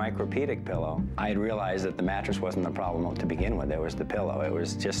home the Micropedic pillow, I had realized that the mattress wasn't the problem to begin with, it was the pillow. It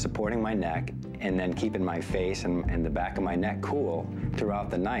was just supporting my neck and then keeping my face and the back of my neck cool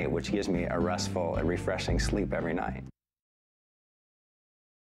throughout the night, which gives me a restful and refreshing sleep every night.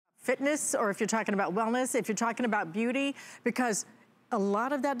 Fitness, or if you're talking about wellness, if you're talking about beauty, because a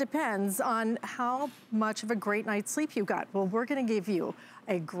lot of that depends on how much of a great night's sleep you got. Well, we're gonna give you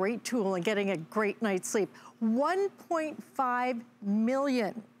a great tool in getting a great night's sleep. 1.5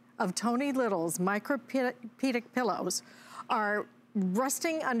 million of Tony Little's Micropedic pillows are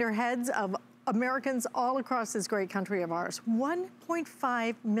resting under heads of Americans all across this great country of ours.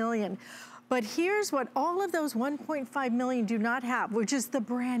 1.5 million. But here's what all of those 1.5 million do not have, which is the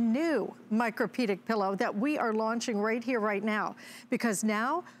brand new Micropedic pillow that we are launching right here, right now. Because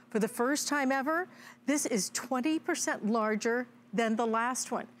now, for the first time ever, this is 20% larger than the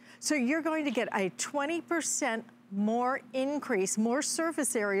last one. So you're going to get a 20% more increase, more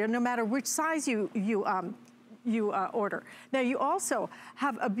surface area, no matter which size you order. Now you also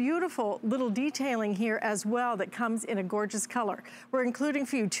have a beautiful little detailing here as well that comes in a gorgeous color. We're including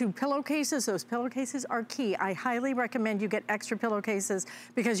for you 2 pillowcases. Those pillowcases are key. I highly recommend you get extra pillowcases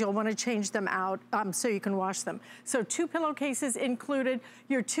because you'll want to change them out so you can wash them. So 2 pillowcases included,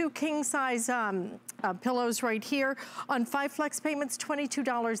 your 2 king size pillows right here. On 5 flex payments,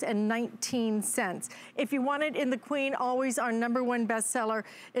 $22.19. If you want it in the queen, always our #1 bestseller.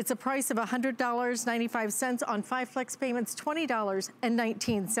 It's a price of $100.95. On 5 flex payments,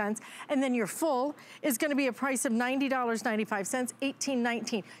 $20.19. And then your full is gonna be a price of $90.95,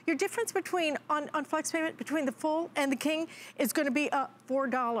 $18.19. Your difference between, on flex payment, between the full and the king is gonna be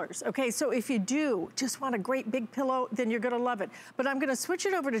 $4, okay? So if you do just want a great big pillow, then you're gonna love it. But I'm gonna switch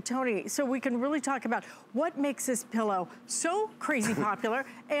it over to Tony so we can really talk about what makes this pillow so crazy popular.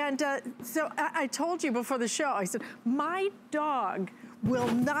 And so I told you before the show, I said, my dog will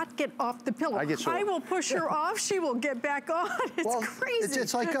not get off the pillow. I will push her off, she will get back on. It's crazy.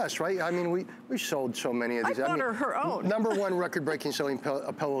 It's like us, right? I mean, we sold so many of these. I bought her own. #1 record-breaking selling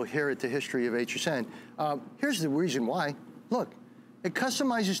pillow here at the History of HSN. Here's the reason why. Look, it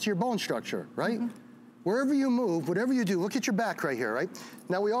customizes to your bone structure, right? Mm-hmm. Wherever you move, whatever you do, look at your back right here, right?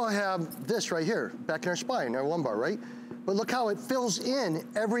 Now we all have this right here, back in our spine, our lumbar, right? But look how it fills in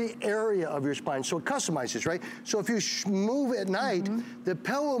every area of your spine, so it customizes, right? So if you move at night, the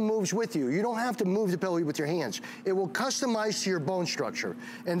pillow moves with you. You don't have to move the pillow with your hands. It will customize to your bone structure,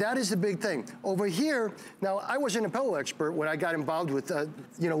 and that is the big thing. Over here, now I wasn't a pillow expert when I got involved with,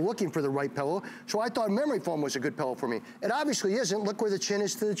 looking for the right pillow, so I thought memory foam was a good pillow for me. It obviously isn't. Look where the chin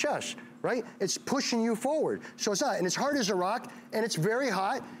is to the chest, right? It's pushing you forward, so it's not, and it's hard as a rock, and it's very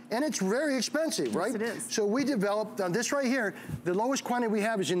hot, and it's very expensive, right? Yes, it is. So we developed on this right here, the lowest quantity we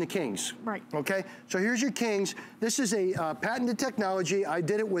have is in the kings. Right. Okay, so here's your kings. This is a patented technology. I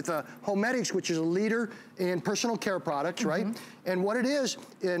did it with Homedics, which is a leader in personal care products, right? And what it is,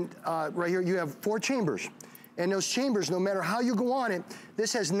 right here, you have 4 chambers. And those chambers, no matter how you go on it,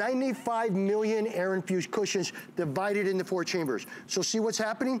 this has 95 million air-infused cushions divided into 4 chambers. So see what's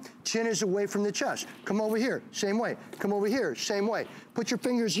happening? Chin is away from the chest. Come over here, same way. Come over here, same way. Put your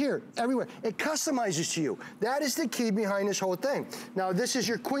fingers here, everywhere. It customizes to you. That is the key behind this whole thing. Now this is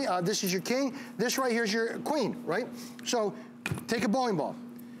your queen, this is your king. This right here is your queen, right? So take a bowling ball,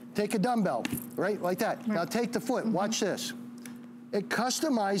 take a dumbbell, right, like that. Now take the foot, watch this. It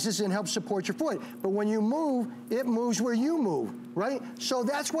customizes and helps support your foot. But when you move, it moves where you move, right? So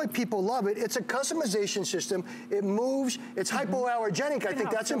that's why people love it. It's a customization system. It moves. It's hypoallergenic. I think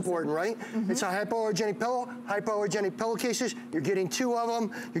that's important, right? It's a hypoallergenic pillow, hypoallergenic pillowcases. You're getting 2 of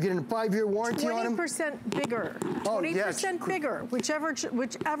them. You're getting a 5-year warranty on them. 20% bigger. 20% bigger,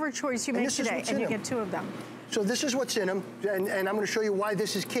 whichever choice you make today, and you get 2 of them. So this is what's in them, and I'm going to show you why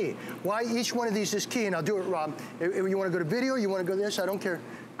this is key. Why each one of these is key, and I'll do it, Rob. If you want to go to video, you want to go to this, I don't care.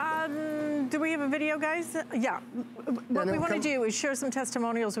 Do we have a video, guys? Yeah. What we want to do is share some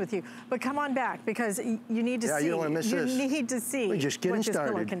testimonials with you. But come on back, because you need to see. You don't want to miss this. You need to see We're just getting what this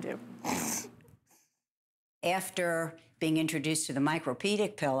started. pillow can do. After being introduced to the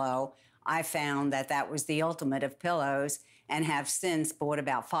Micropedic pillow, I found that that was the ultimate of pillows, and have since bought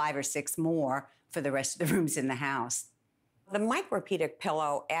about 5 or 6 more for the rest of the rooms in the house. The Micropedic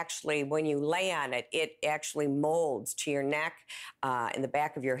pillow, actually, when you lay on it, it actually molds to your neck, in the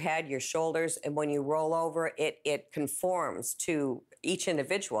back of your head, your shoulders, and when you roll over, it conforms to each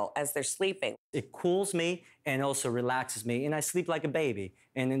individual as they're sleeping. It cools me and also relaxes me, and I sleep like a baby.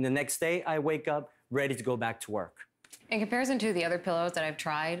 And then the next day, I wake up ready to go back to work. In comparison to the other pillows that I've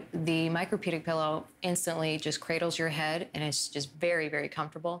tried, the Micropedic pillow instantly just cradles your head, and it's just very, very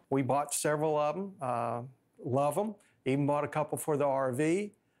comfortable. We bought several of them, love them, even bought a couple for the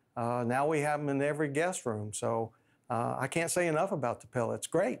RV. Now we have them in every guest room, so I can't say enough about the pillow. It's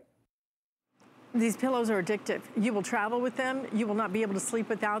great. These pillows are addictive. You will travel with them. You will not be able to sleep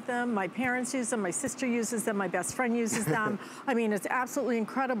without them. My parents use them. My sister uses them. My best friend uses them. I mean, it's absolutely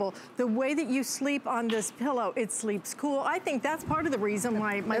incredible. The way that you sleep on this pillow, it sleeps cool. I think that's part of the reason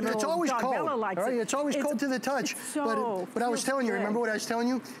why my little dog Bella likes it. It's always cold to the touch. But I was telling you, remember what I was telling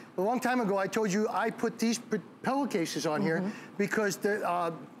you? A long time ago, I told you I put these pillowcases on here because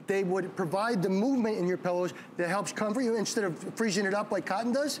they would provide the movement in your pillows that helps comfort you instead of freezing it up like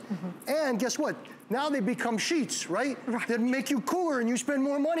cotton does. And guess what? Now they become sheets, right? That make you cooler and you spend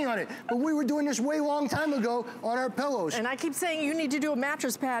more money on it. But we were doing this way long time ago on our pillows. And I keep saying you need to do a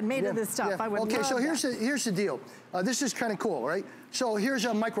mattress pad made of this stuff. I would love so that. here's the deal. This is kind of cool, right? So here's a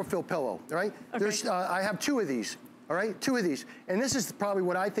microfill pillow, right? Okay. I have 2 of these, all right? 2 of these. And this is probably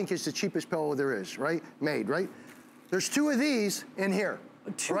what I think is the cheapest pillow there is, right? Made, right? There's 2 of these in here.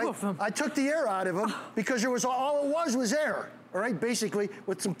 2 of them. I took the air out of them because there was all it was air, all right, basically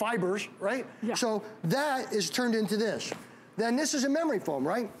with some fibers, right? Yeah. So that is turned into this. Then this is a memory foam,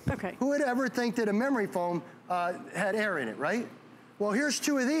 right? Okay. Who would ever think that a memory foam had air in it, right? Well, here's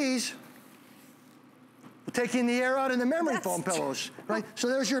 2 of these. Taking the air out of the memory foam pillows, right? So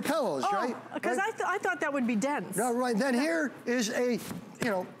there's your pillows, right? Because I thought that would be dense. No, right. Then here is a,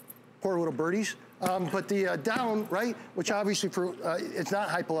 poor little birdies. But the down, right, which obviously it's not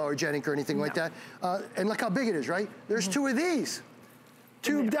hypoallergenic or anything like that. And look how big it is, right? There's 2 of these.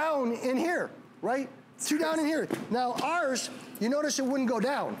 2 down in here, right? 2 down in here. Now ours, you notice it wouldn't go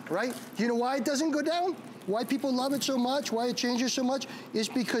down, right? Do you know why it doesn't go down? Why people love it so much, why it changes so much? Is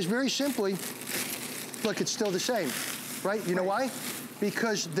because very simply, look, it's still the same, right? You know why?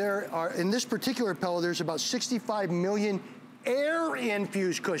 Because there are, in this particular pillow, there's about 65 million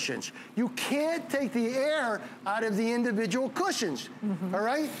air-infused cushions. You can't take the air out of the individual cushions, all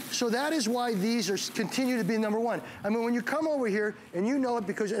right? So that is why these continue to be #1. I mean, when you come over here, and you know it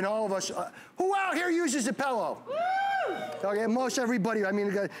because, and all of us, who out here uses a pillow? Woo! Okay, most everybody, I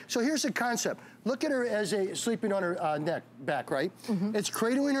mean, so here's the concept. Look at her as sleeping on her back, right? It's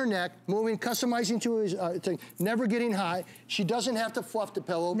cradling her neck, moving, customizing to his thing, never getting hot. She doesn't have to fluff the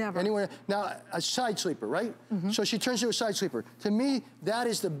pillow anywhere. Now, a side sleeper, right? So she turns to a side sleeper. To me, that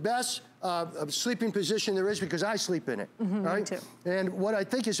is the best sleeping position there is because I sleep in it, right? Me too. And what I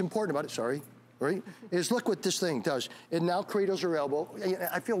think is important about it, right, is look what this thing does. It now cradles her elbow.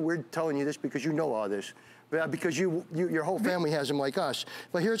 I feel weird telling you this because you know all this. Because your whole family has them like us.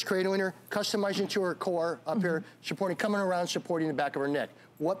 But here it's cradling her, customizing to her core up here, coming around, supporting the back of her neck.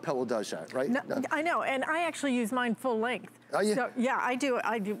 What pillow does that, right? No, I know, and I actually use mine full length. Oh, yeah? So, yeah, I do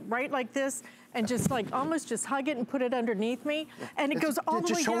right like this, and just like almost just hug it and put it underneath me, and it goes all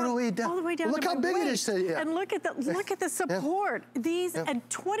the way down. All the way down. Look how big it is. And look at the support. These and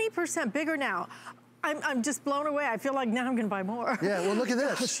 20% bigger now. I'm just blown away. I feel like now I'm going to buy more. Yeah, well, look at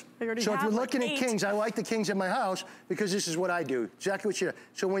this. So if you're looking at kings, I like the kings in my house because this is what I do. Exactly what you do.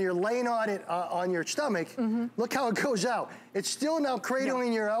 So when you're laying on it on your stomach, look how it goes out. It's still now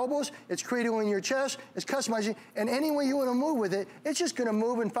cradling your elbows. It's cradling your chest. It's customizing. And any way you want to move with it, it's just going to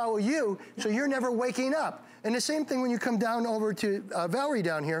move and follow you. So you're never waking up. And the same thing when you come down over to Valerie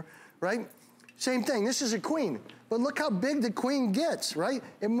down here, right? Same thing, this is a queen. But look how big the queen gets, right?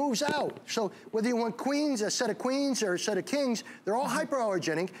 It moves out. So whether you want queens, a set of queens or a set of kings, they're all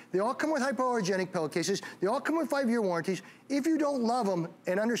hypoallergenic. They all come with hypoallergenic pillowcases. They all come with 5-year warranties. If you don't love them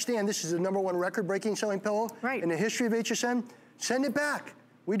and understand this is the #1 record-breaking selling pillow in the history of HSN, send it back.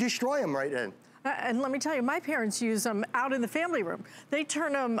 We destroy them right then. And let me tell you, my parents use them out in the family room. They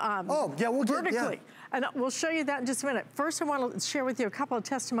turn them vertically. And we'll show you that in just a minute. First, I want to share with you a couple of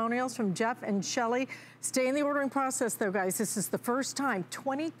testimonials from Jeff and Shelly. Stay in the ordering process, though, guys. This is the first time,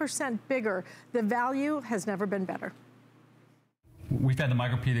 20% bigger. The value has never been better. We've had the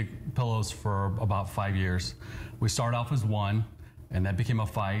Micropedic pillows for about 5 years. We started off as one, and that became a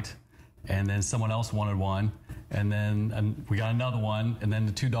fight. And then someone else wanted one. And then we got another one. And then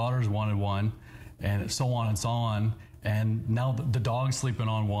the 2 daughters wanted one. And so on and so on. And now the dog's sleeping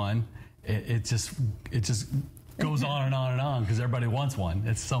on one. It just goes on and on and on because everybody wants one.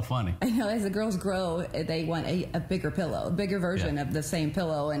 It's so funny. I know as the girls grow, they want a bigger pillow, a bigger version of the same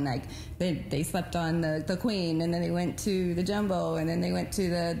pillow. And like they slept on the queen, and then they went to the jumbo, and then they went to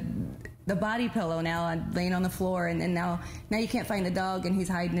the body pillow now laying on the floor, and then now you can't find the dog, and he's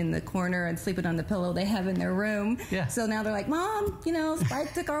hiding in the corner and sleeping on the pillow they have in their room. Yeah. So now they're like, Mom, you know,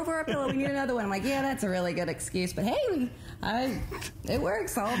 Spike took over our pillow, we need another one. I'm like, yeah, that's a really good excuse, but hey, it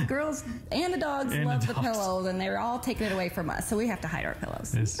works. All the girls and the dogs love the pillows, and they're all taking it away from us, so we have to hide our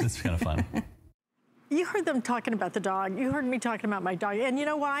pillows. It's kind of fun. You heard them talking about the dog. You heard me talking about my dog. And you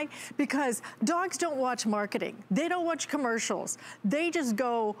know why? Because dogs don't watch marketing. They don't watch commercials. They just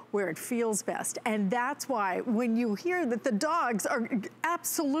go where it feels best. And that's why when you hear that the dogs are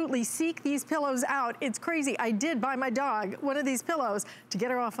absolutely seek these pillows out, it's crazy. I did buy my dog one of these pillows to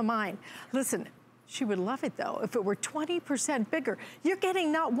get her off of mine. Listen, she would love it though if it were 20% bigger. You're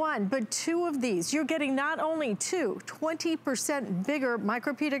getting not 1, but 2 of these. You're getting not only 2, 20% bigger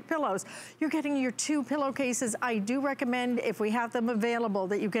Micropedic pillows. You're getting your 2 pillowcases. I do recommend, if we have them available,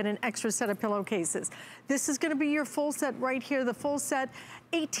 that you get an extra set of pillowcases. This is gonna be your full set right here, the full set.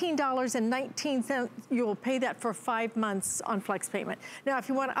 $18.19, you will pay that for 5 months on flex payment. Now, if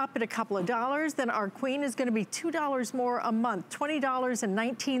you want to up it a couple of dollars, then our queen is going to be $2 more a month,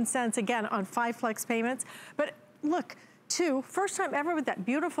 $20.19 again on 5 flex payments. But look, 2, first time ever with that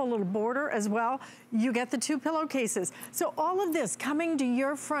beautiful little border as well. You get the 2 pillowcases. So all of this coming to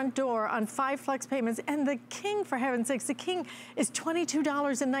your front door on 5 flex payments. And the king, for heaven's sakes, the king is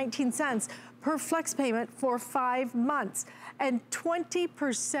 $22.19 per flex payment for 5 months. And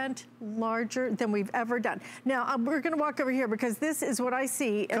 20% larger than we've ever done. Now, we're gonna walk over here because this is what I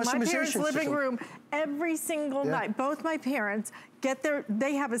see in my parents' living room every single night. Both my parents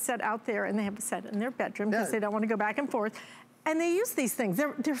they have a set out there and they have a set in their bedroom because they don't want to go back and forth. And they use these things,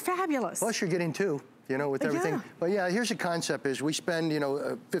 they're fabulous. Plus you're getting 2. You know, with everything. Yeah. But yeah, here's the concept is we spend, you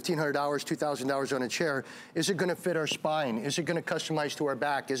know, $1,500, $2,000 on a chair. Is it gonna fit our spine? Is it gonna customize to our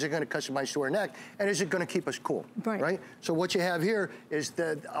back? Is it gonna customize to our neck? And is it gonna keep us cool, right? So what you have here is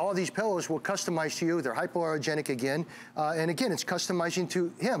that all these pillows will customize to you. They're hypoallergenic again. And again, it's customizing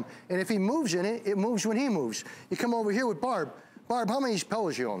to him. And if he moves in it, it moves when he moves. You come over here with Barb. Barb, how many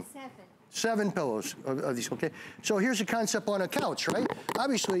pillows you own? 7 pillows of these, okay? So here's the concept on a couch, right?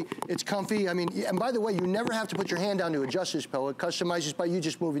 Obviously, it's comfy. I mean, and by the way, you never have to put your hand down to adjust this pillow. It customizes by you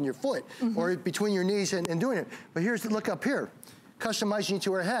just moving your foot or between your knees and doing it. But here's the look up here. Customizing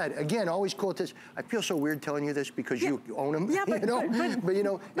to her head. Again, always cool. I feel so weird telling you this because you own them. Yeah, but, you know? but you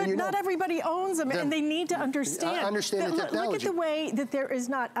know, but you not everybody owns them, and they need to understand. Understand the technology. Look at the way that there is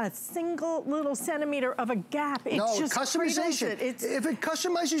not a single little centimeter of a gap. It just customization. If it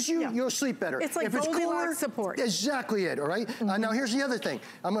customizes you, you'll sleep better. It's like Goldilocks support. Exactly it. All right. Now here's the other thing.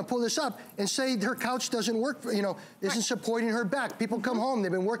 I'm going to pull this up and say her couch doesn't work. You know, isn't supporting her back. People come home.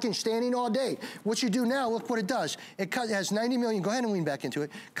 They've been working standing all day. What you do now? Look what it does. It has 90 million. Go ahead and lean back into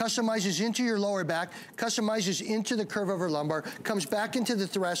it. Customizes into your lower back. Customizes into the curve of her lumbar. Comes back into the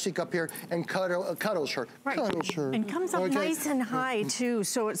thoracic up here and cuddles her. Cuddles her. And comes up nice and high too,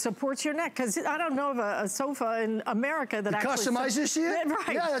 so it supports your neck. Because I don't know of a sofa in America that actually customizes to you.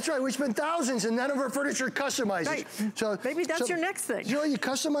 Right. Yeah, that's right. We spend thousands, and none of our furniture customizes. Right. So maybe that's your next thing. You know, you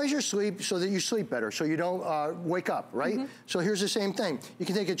customize your sleep so that you sleep better, so you don't wake up, right? So here's the same thing. You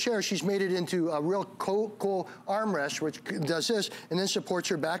can take a chair. She's made it into a real cool armrest, which does this, and then supports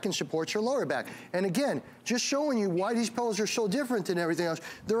her back and supports her lower back. And again, just showing you why these pillows are so different than everything else.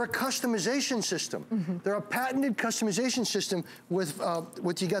 They're a customization system. They're a patented customization system with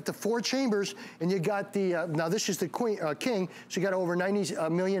you got the 4 chambers, and you got the, now this is the king, so you got over 90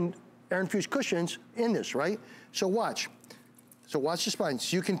 million air-infused cushions in this, right? So watch. So watch the spine.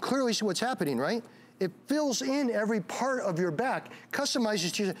 So you can clearly see what's happening, right? It fills in every part of your back,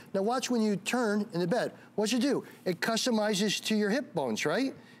 customizes to you. Now watch when you turn in the bed. What's it do? It customizes to your hip bones,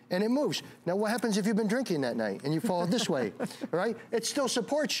 right? And it moves. Now what happens if you've been drinking that night and you fall this way, right? It still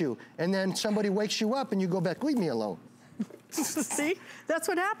supports you. And then somebody wakes you up and you go back, leave me alone. See, that's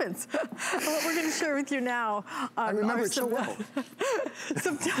what happens. What we're going to share with you now I remember it so some, well.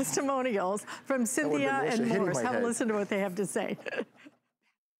 some testimonials from Cynthia and Morris. Have a listen to what they have to say.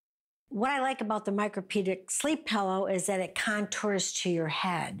 What I like about the Micropedic sleep pillow is that it contours to your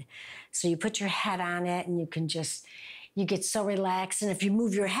head. So you put your head on it and you can just, you get so relaxed. And if you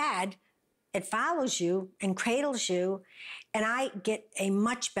move your head, it follows you and cradles you. And I get a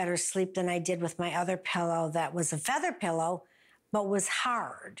much better sleep than I did with my other pillow that was a feather pillow, but was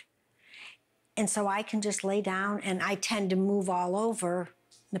hard. And so I can just lay down and I tend to move all over.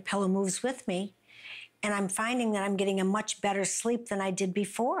 The pillow moves with me. And I'm finding that I'm getting a much better sleep than I did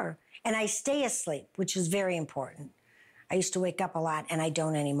before. And I stay asleep, which is very important. I used to wake up a lot and I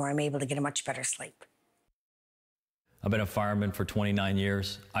don't anymore. I'm able to get a much better sleep. I've been a fireman for 29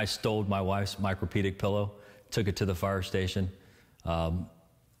 years. I stole my wife's Micropedic pillow, took it to the fire station. I'm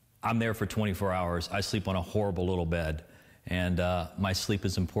there for 24 hours. I sleep on a horrible little bed, and my sleep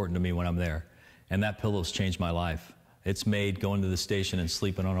is important to me when I'm there. And that pillow's changed my life. It's made going to the station and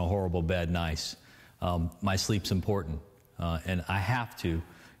sleeping on a horrible bed nice. My sleep's important, and I have to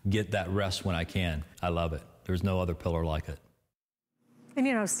get that rest when I can. I love it. There's no other pillow like it. And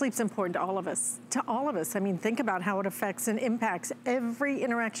you know, sleep's important to all of us. I mean, think about how it affects and impacts every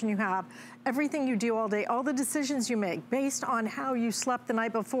interaction you have, everything you do all day, all the decisions you make based on how you slept the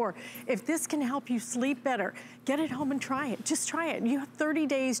night before. If this can help you sleep better, get it home and try it. Just try it. You have 30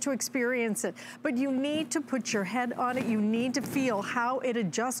 days to experience it, but you need to put your head on it. You need to feel how it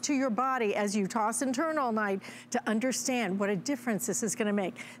adjusts to your body as you toss and turn all night to understand what a difference this is gonna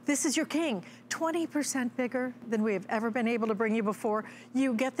make. This is your king, 20% bigger than we have ever been able to bring you before.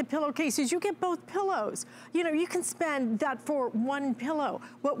 You get the pillowcases, you get both pillows. You know, you can spend that for one pillow.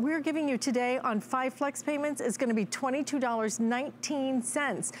 What we're giving you today on 5 flex payments is gonna be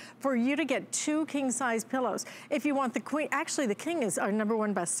 $22.19 for you to get 2 king-size pillows. If you want the queen, actually the king is our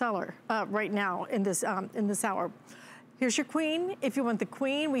 #1 bestseller right now in this hour. Here's your queen. If you want the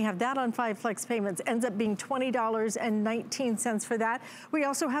queen, we have that on 5 flex payments. Ends up being $20.19 for that. We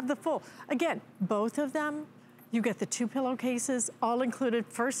also have the full. Again, both of them, you get the 2 pillowcases, all included,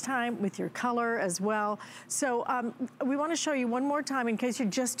 first time with your color as well. So we want to show you one more time in case you're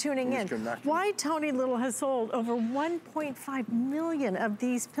just tuning in. Why Tony Little has sold over 1.5 million of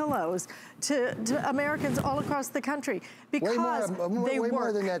these pillows to Americans all across the country. Because they work.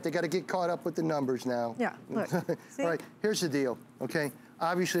 More than that, they got to get caught up with the numbers now. Yeah, look. All right, here's the deal, okay?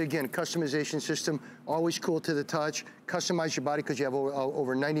 Obviously, again, customization system, always cool to the touch. Customize your body because you have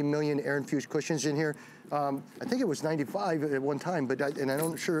over 90 million air-infused cushions in here. I think it was 95 at one time, but I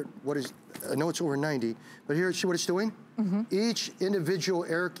don't sure what is, I know it's over 90. But here, see what it's doing? Each individual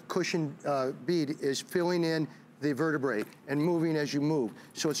air cushion bead is filling in the vertebrae and moving as you move.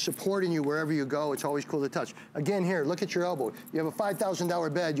 So it's supporting you wherever you go. It's always cool to touch. Again, here, look at your elbow. You have a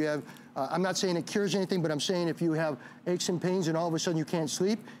 $5,000 bed. You have, I'm not saying it cures anything, but I'm saying if you have aches and pains and all of a sudden you can't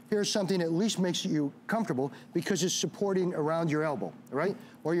sleep, here's something that at least makes you comfortable because it's supporting around your elbow, right?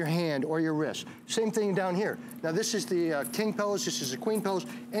 Or your hand or your wrist. Same thing down here. Now this is the king pillows, this is the queen pillows.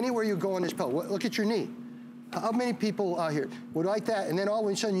 Anywhere you go on this pillow, look at your knee. How many people out here would like that? And then all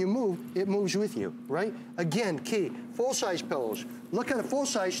of a sudden you move, it moves with you, right? Again, key, full-size pillows. Look at a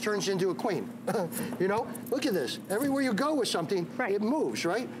full-size turns into a queen. You know, look at this. Everywhere you go with something, it moves,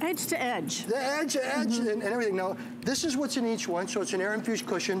 right? Edge to edge. The edge to edge and everything. Now, this is what's in each one, so it's an air-infused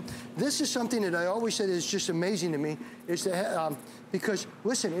cushion. This is something that I always said is just amazing to me, is to because,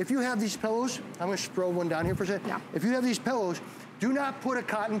 listen, if you have these pillows, I'm gonna throw one down here for a second. Yeah. If you have these pillows, do not put a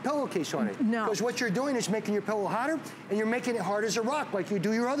cotton pillowcase on it. No. Because what you're doing is making your pillow hotter, and you're making it hard as a rock like you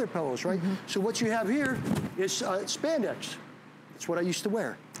do your other pillows, right? So what you have here is spandex. That's what I used to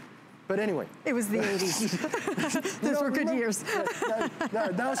wear. But anyway. It was the 80s. Those were good years.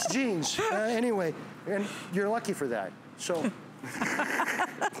 Now it's jeans. Anyway, and you're lucky for that. So,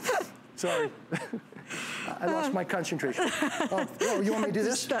 sorry. I lost my concentration. Oh, you want me to do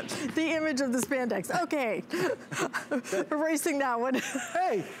this? The image of the spandex. Okay. Erasing that one.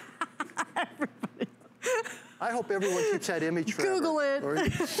 Hey. Everybody. I hope everyone keeps that image forever. Google it.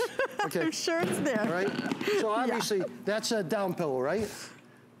 Okay. I'm sure it's there. Right? So obviously, that's a down pillow, right?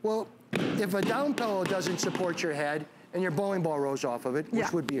 Well, if a down pillow doesn't support your head and your bowling ball rolls off of it,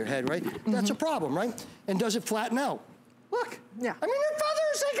 which would be your head, right? That's a problem, right? And does it flatten out? Look. Yeah. I mean, your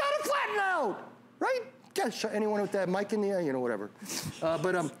feathers, they gotta flatten out, right? Gosh, anyone with that mic in the air, you know, whatever.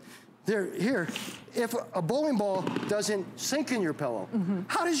 Here, if a bowling ball doesn't sink in your pillow,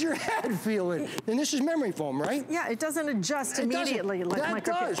 how does your head feel it? And this is memory foam, right? Yeah, it doesn't adjust immediately like that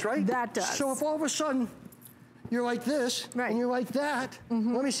does, right? That does. So if all of a sudden you're like this and you're like that,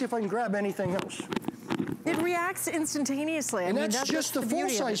 let me see if I can grab anything else. It reacts instantaneously. And that's just the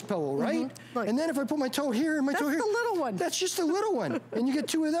full-size pillow, right? Look. And then if I put my toe here and my toe here. That's the little one. That's just a little one. And you get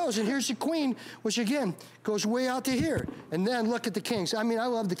 2 of those. And here's the queen, which again, goes way out to here. And then look at the kings. I mean, I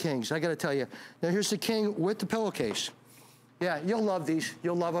love the kings, I gotta tell you. Now here's the king with the pillowcase. Yeah, you'll love these,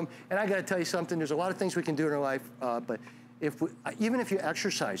 you'll love them. And I gotta tell you something, there's a lot of things we can do in our life, but even if you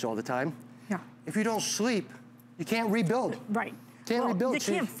exercise all the time, if you don't sleep, you can't rebuild. Right. Can't rebuild. You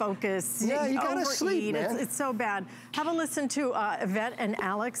can't focus. Yeah, you gotta sleep, man. It's so bad. Have a listen to Yvette and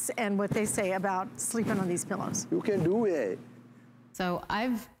Alex and what they say about sleeping on these pillows. You can do it. So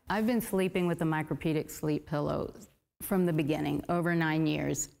I've been sleeping with the Micropedic sleep pillows from the beginning, over 9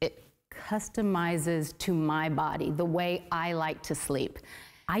 years. It customizes to my body, the way I like to sleep.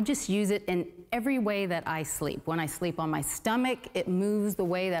 I just use it in every way that I sleep. When I sleep on my stomach, it moves the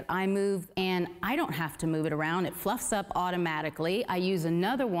way that I move, and I don't have to move it around. It fluffs up automatically. I use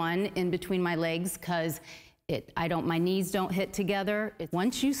another one in between my legs because my knees don't hit together.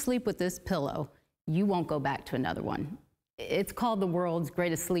 Once you sleep with this pillow, you won't go back to another one. It's called the world's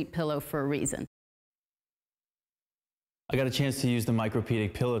greatest sleep pillow for a reason. I got a chance to use the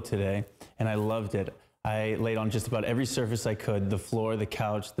Micropedic pillow today, and I loved it. I laid on just about every surface I could, the floor, the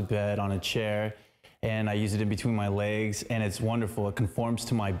couch, the bed, on a chair, and I use it in between my legs, and it's wonderful. It conforms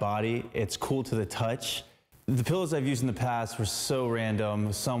to my body. It's cool to the touch. The pillows I've used in the past were so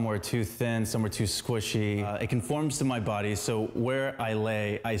random. Some were too thin, some were too squishy. It conforms to my body, so where I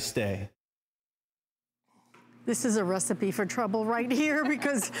lay, I stay. This is a recipe for trouble right here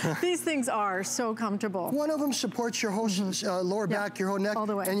because these things are so comfortable. One of them supports your whole lower back, your whole neck, all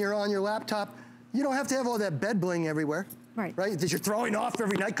the way. And you're on your laptop. You don't have to have all that bed bling everywhere. Right. That you're throwing off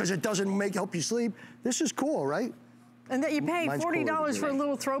every night because it doesn't help you sleep. This is cool, right? And that you pay $40 for a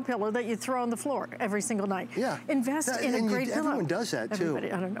little throw pillow that you throw on the floor every single night. Yeah. Invest in a great pillow. Everyone does that too.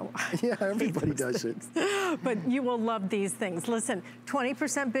 Everybody, I don't know why. Yeah, everybody does it. But you will love these things. Listen,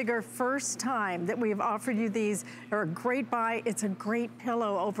 20% bigger first time that we have offered you these. They're a great buy. It's a great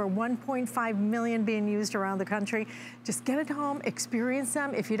pillow. Over 1.5 million being used around the country. Just get it home, experience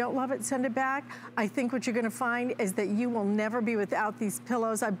them. If you don't love it, send it back. I think what you're gonna find is that you will never be without these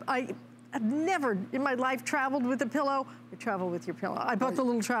pillows. I've never in my life traveled with a pillow. I travel with your pillow. I bought the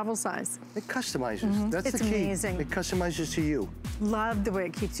little travel size. It customizes. That's the key. It's amazing. It customizes to you. Love the way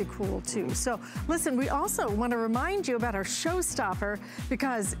it keeps you cool too. So listen, we also want to remind you about our showstopper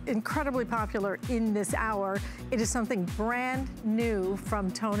because incredibly popular in this hour. It is something brand new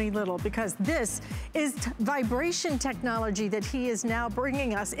from Tony Little because this is vibration technology that he is now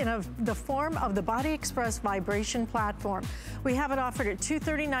bringing us in the form of the Body Express vibration platform. We have it offered at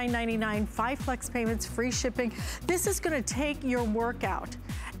 $239.99, 5 flex payments, free shipping. This is going to take your workout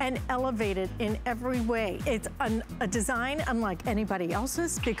and elevate it in every way. It's a design unlike anybody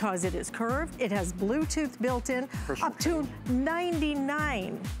else's because it is curved. It has Bluetooth built in, up to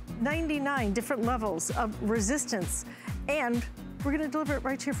 99 different levels of resistance. And we're gonna deliver it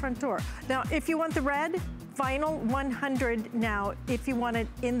right to your front door. Now, if you want the red, Vinyl 100 now. If you want it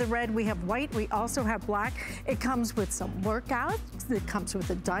in the red, we have white, we also have black. It comes with some workouts, it comes with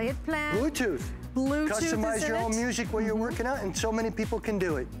a diet plan. Bluetooth. Customize your own music while you're working out, and so many people can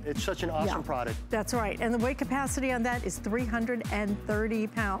do it. It's such an awesome product. That's right, and the weight capacity on that is 330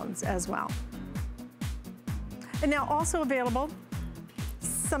 pounds as well. And now also available,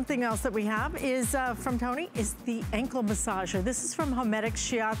 something else that we have is from Tony is the ankle massager. This is from Homedic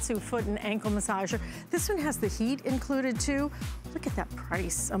Shiatsu Foot and Ankle Massager. This one has the heat included too. Look at that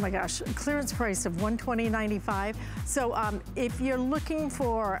price. Oh my gosh, clearance price of $120.95. So if you're looking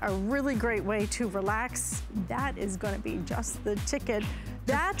for a really great way to relax, that is gonna be just the ticket.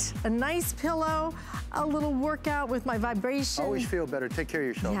 That, a nice pillow, a little workout with my vibration. Always feel better, take care of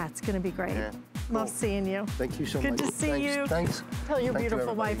yourself. Yeah, it's gonna be great. Yeah. Love seeing you. Thank you so much. much. Good to see you. Thanks. Tell your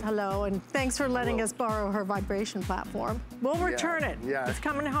beautiful wife hello, and thanks for letting us borrow her vibration platform. We'll return it. Yeah. It's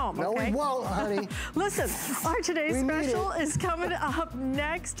coming home, no, okay? we won't, honey. Listen, our today's special is coming up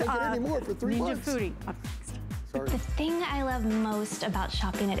next. Can't get any more for 3 months. Ninja Foodie up next. The thing I love most about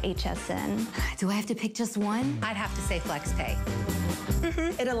shopping at HSN. Do I have to pick just one? I'd have to say FlexPay.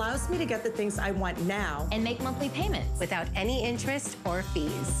 It allows me to get the things I want now And make monthly payments. without any interest or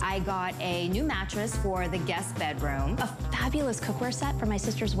fees. I got a new mattress for the guest bedroom, a fabulous cookware set for my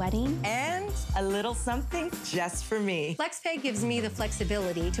sister's wedding, And a little something just for me. FlexPay gives me the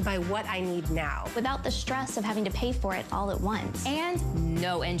flexibility to buy what I need now, without the stress of having to pay for it all at once. And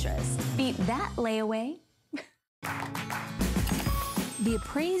no interest. Beat that layaway. The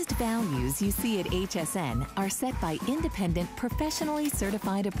appraised values you see at HSN are set by independent, professionally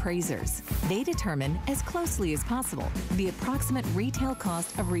certified appraisers. They determine, as closely as possible, the approximate retail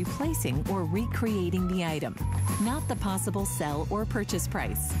cost of replacing or recreating the item, not the possible sell or purchase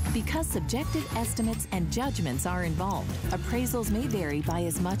price. Because subjective estimates and judgments are involved, appraisals may vary by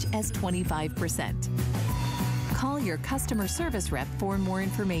as much as 25%. Call your customer service rep for more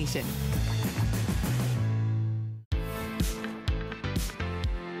information.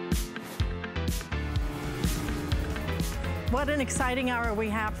 What an exciting hour we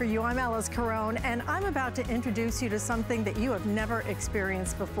have for you. I'm Alice Carone, and I'm about to introduce you to something that you have never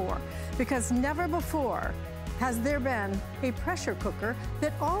experienced before. Because never before has there been a pressure cooker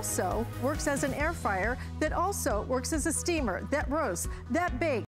that also works as an air fryer, that also works as a steamer, that roasts, that bakes,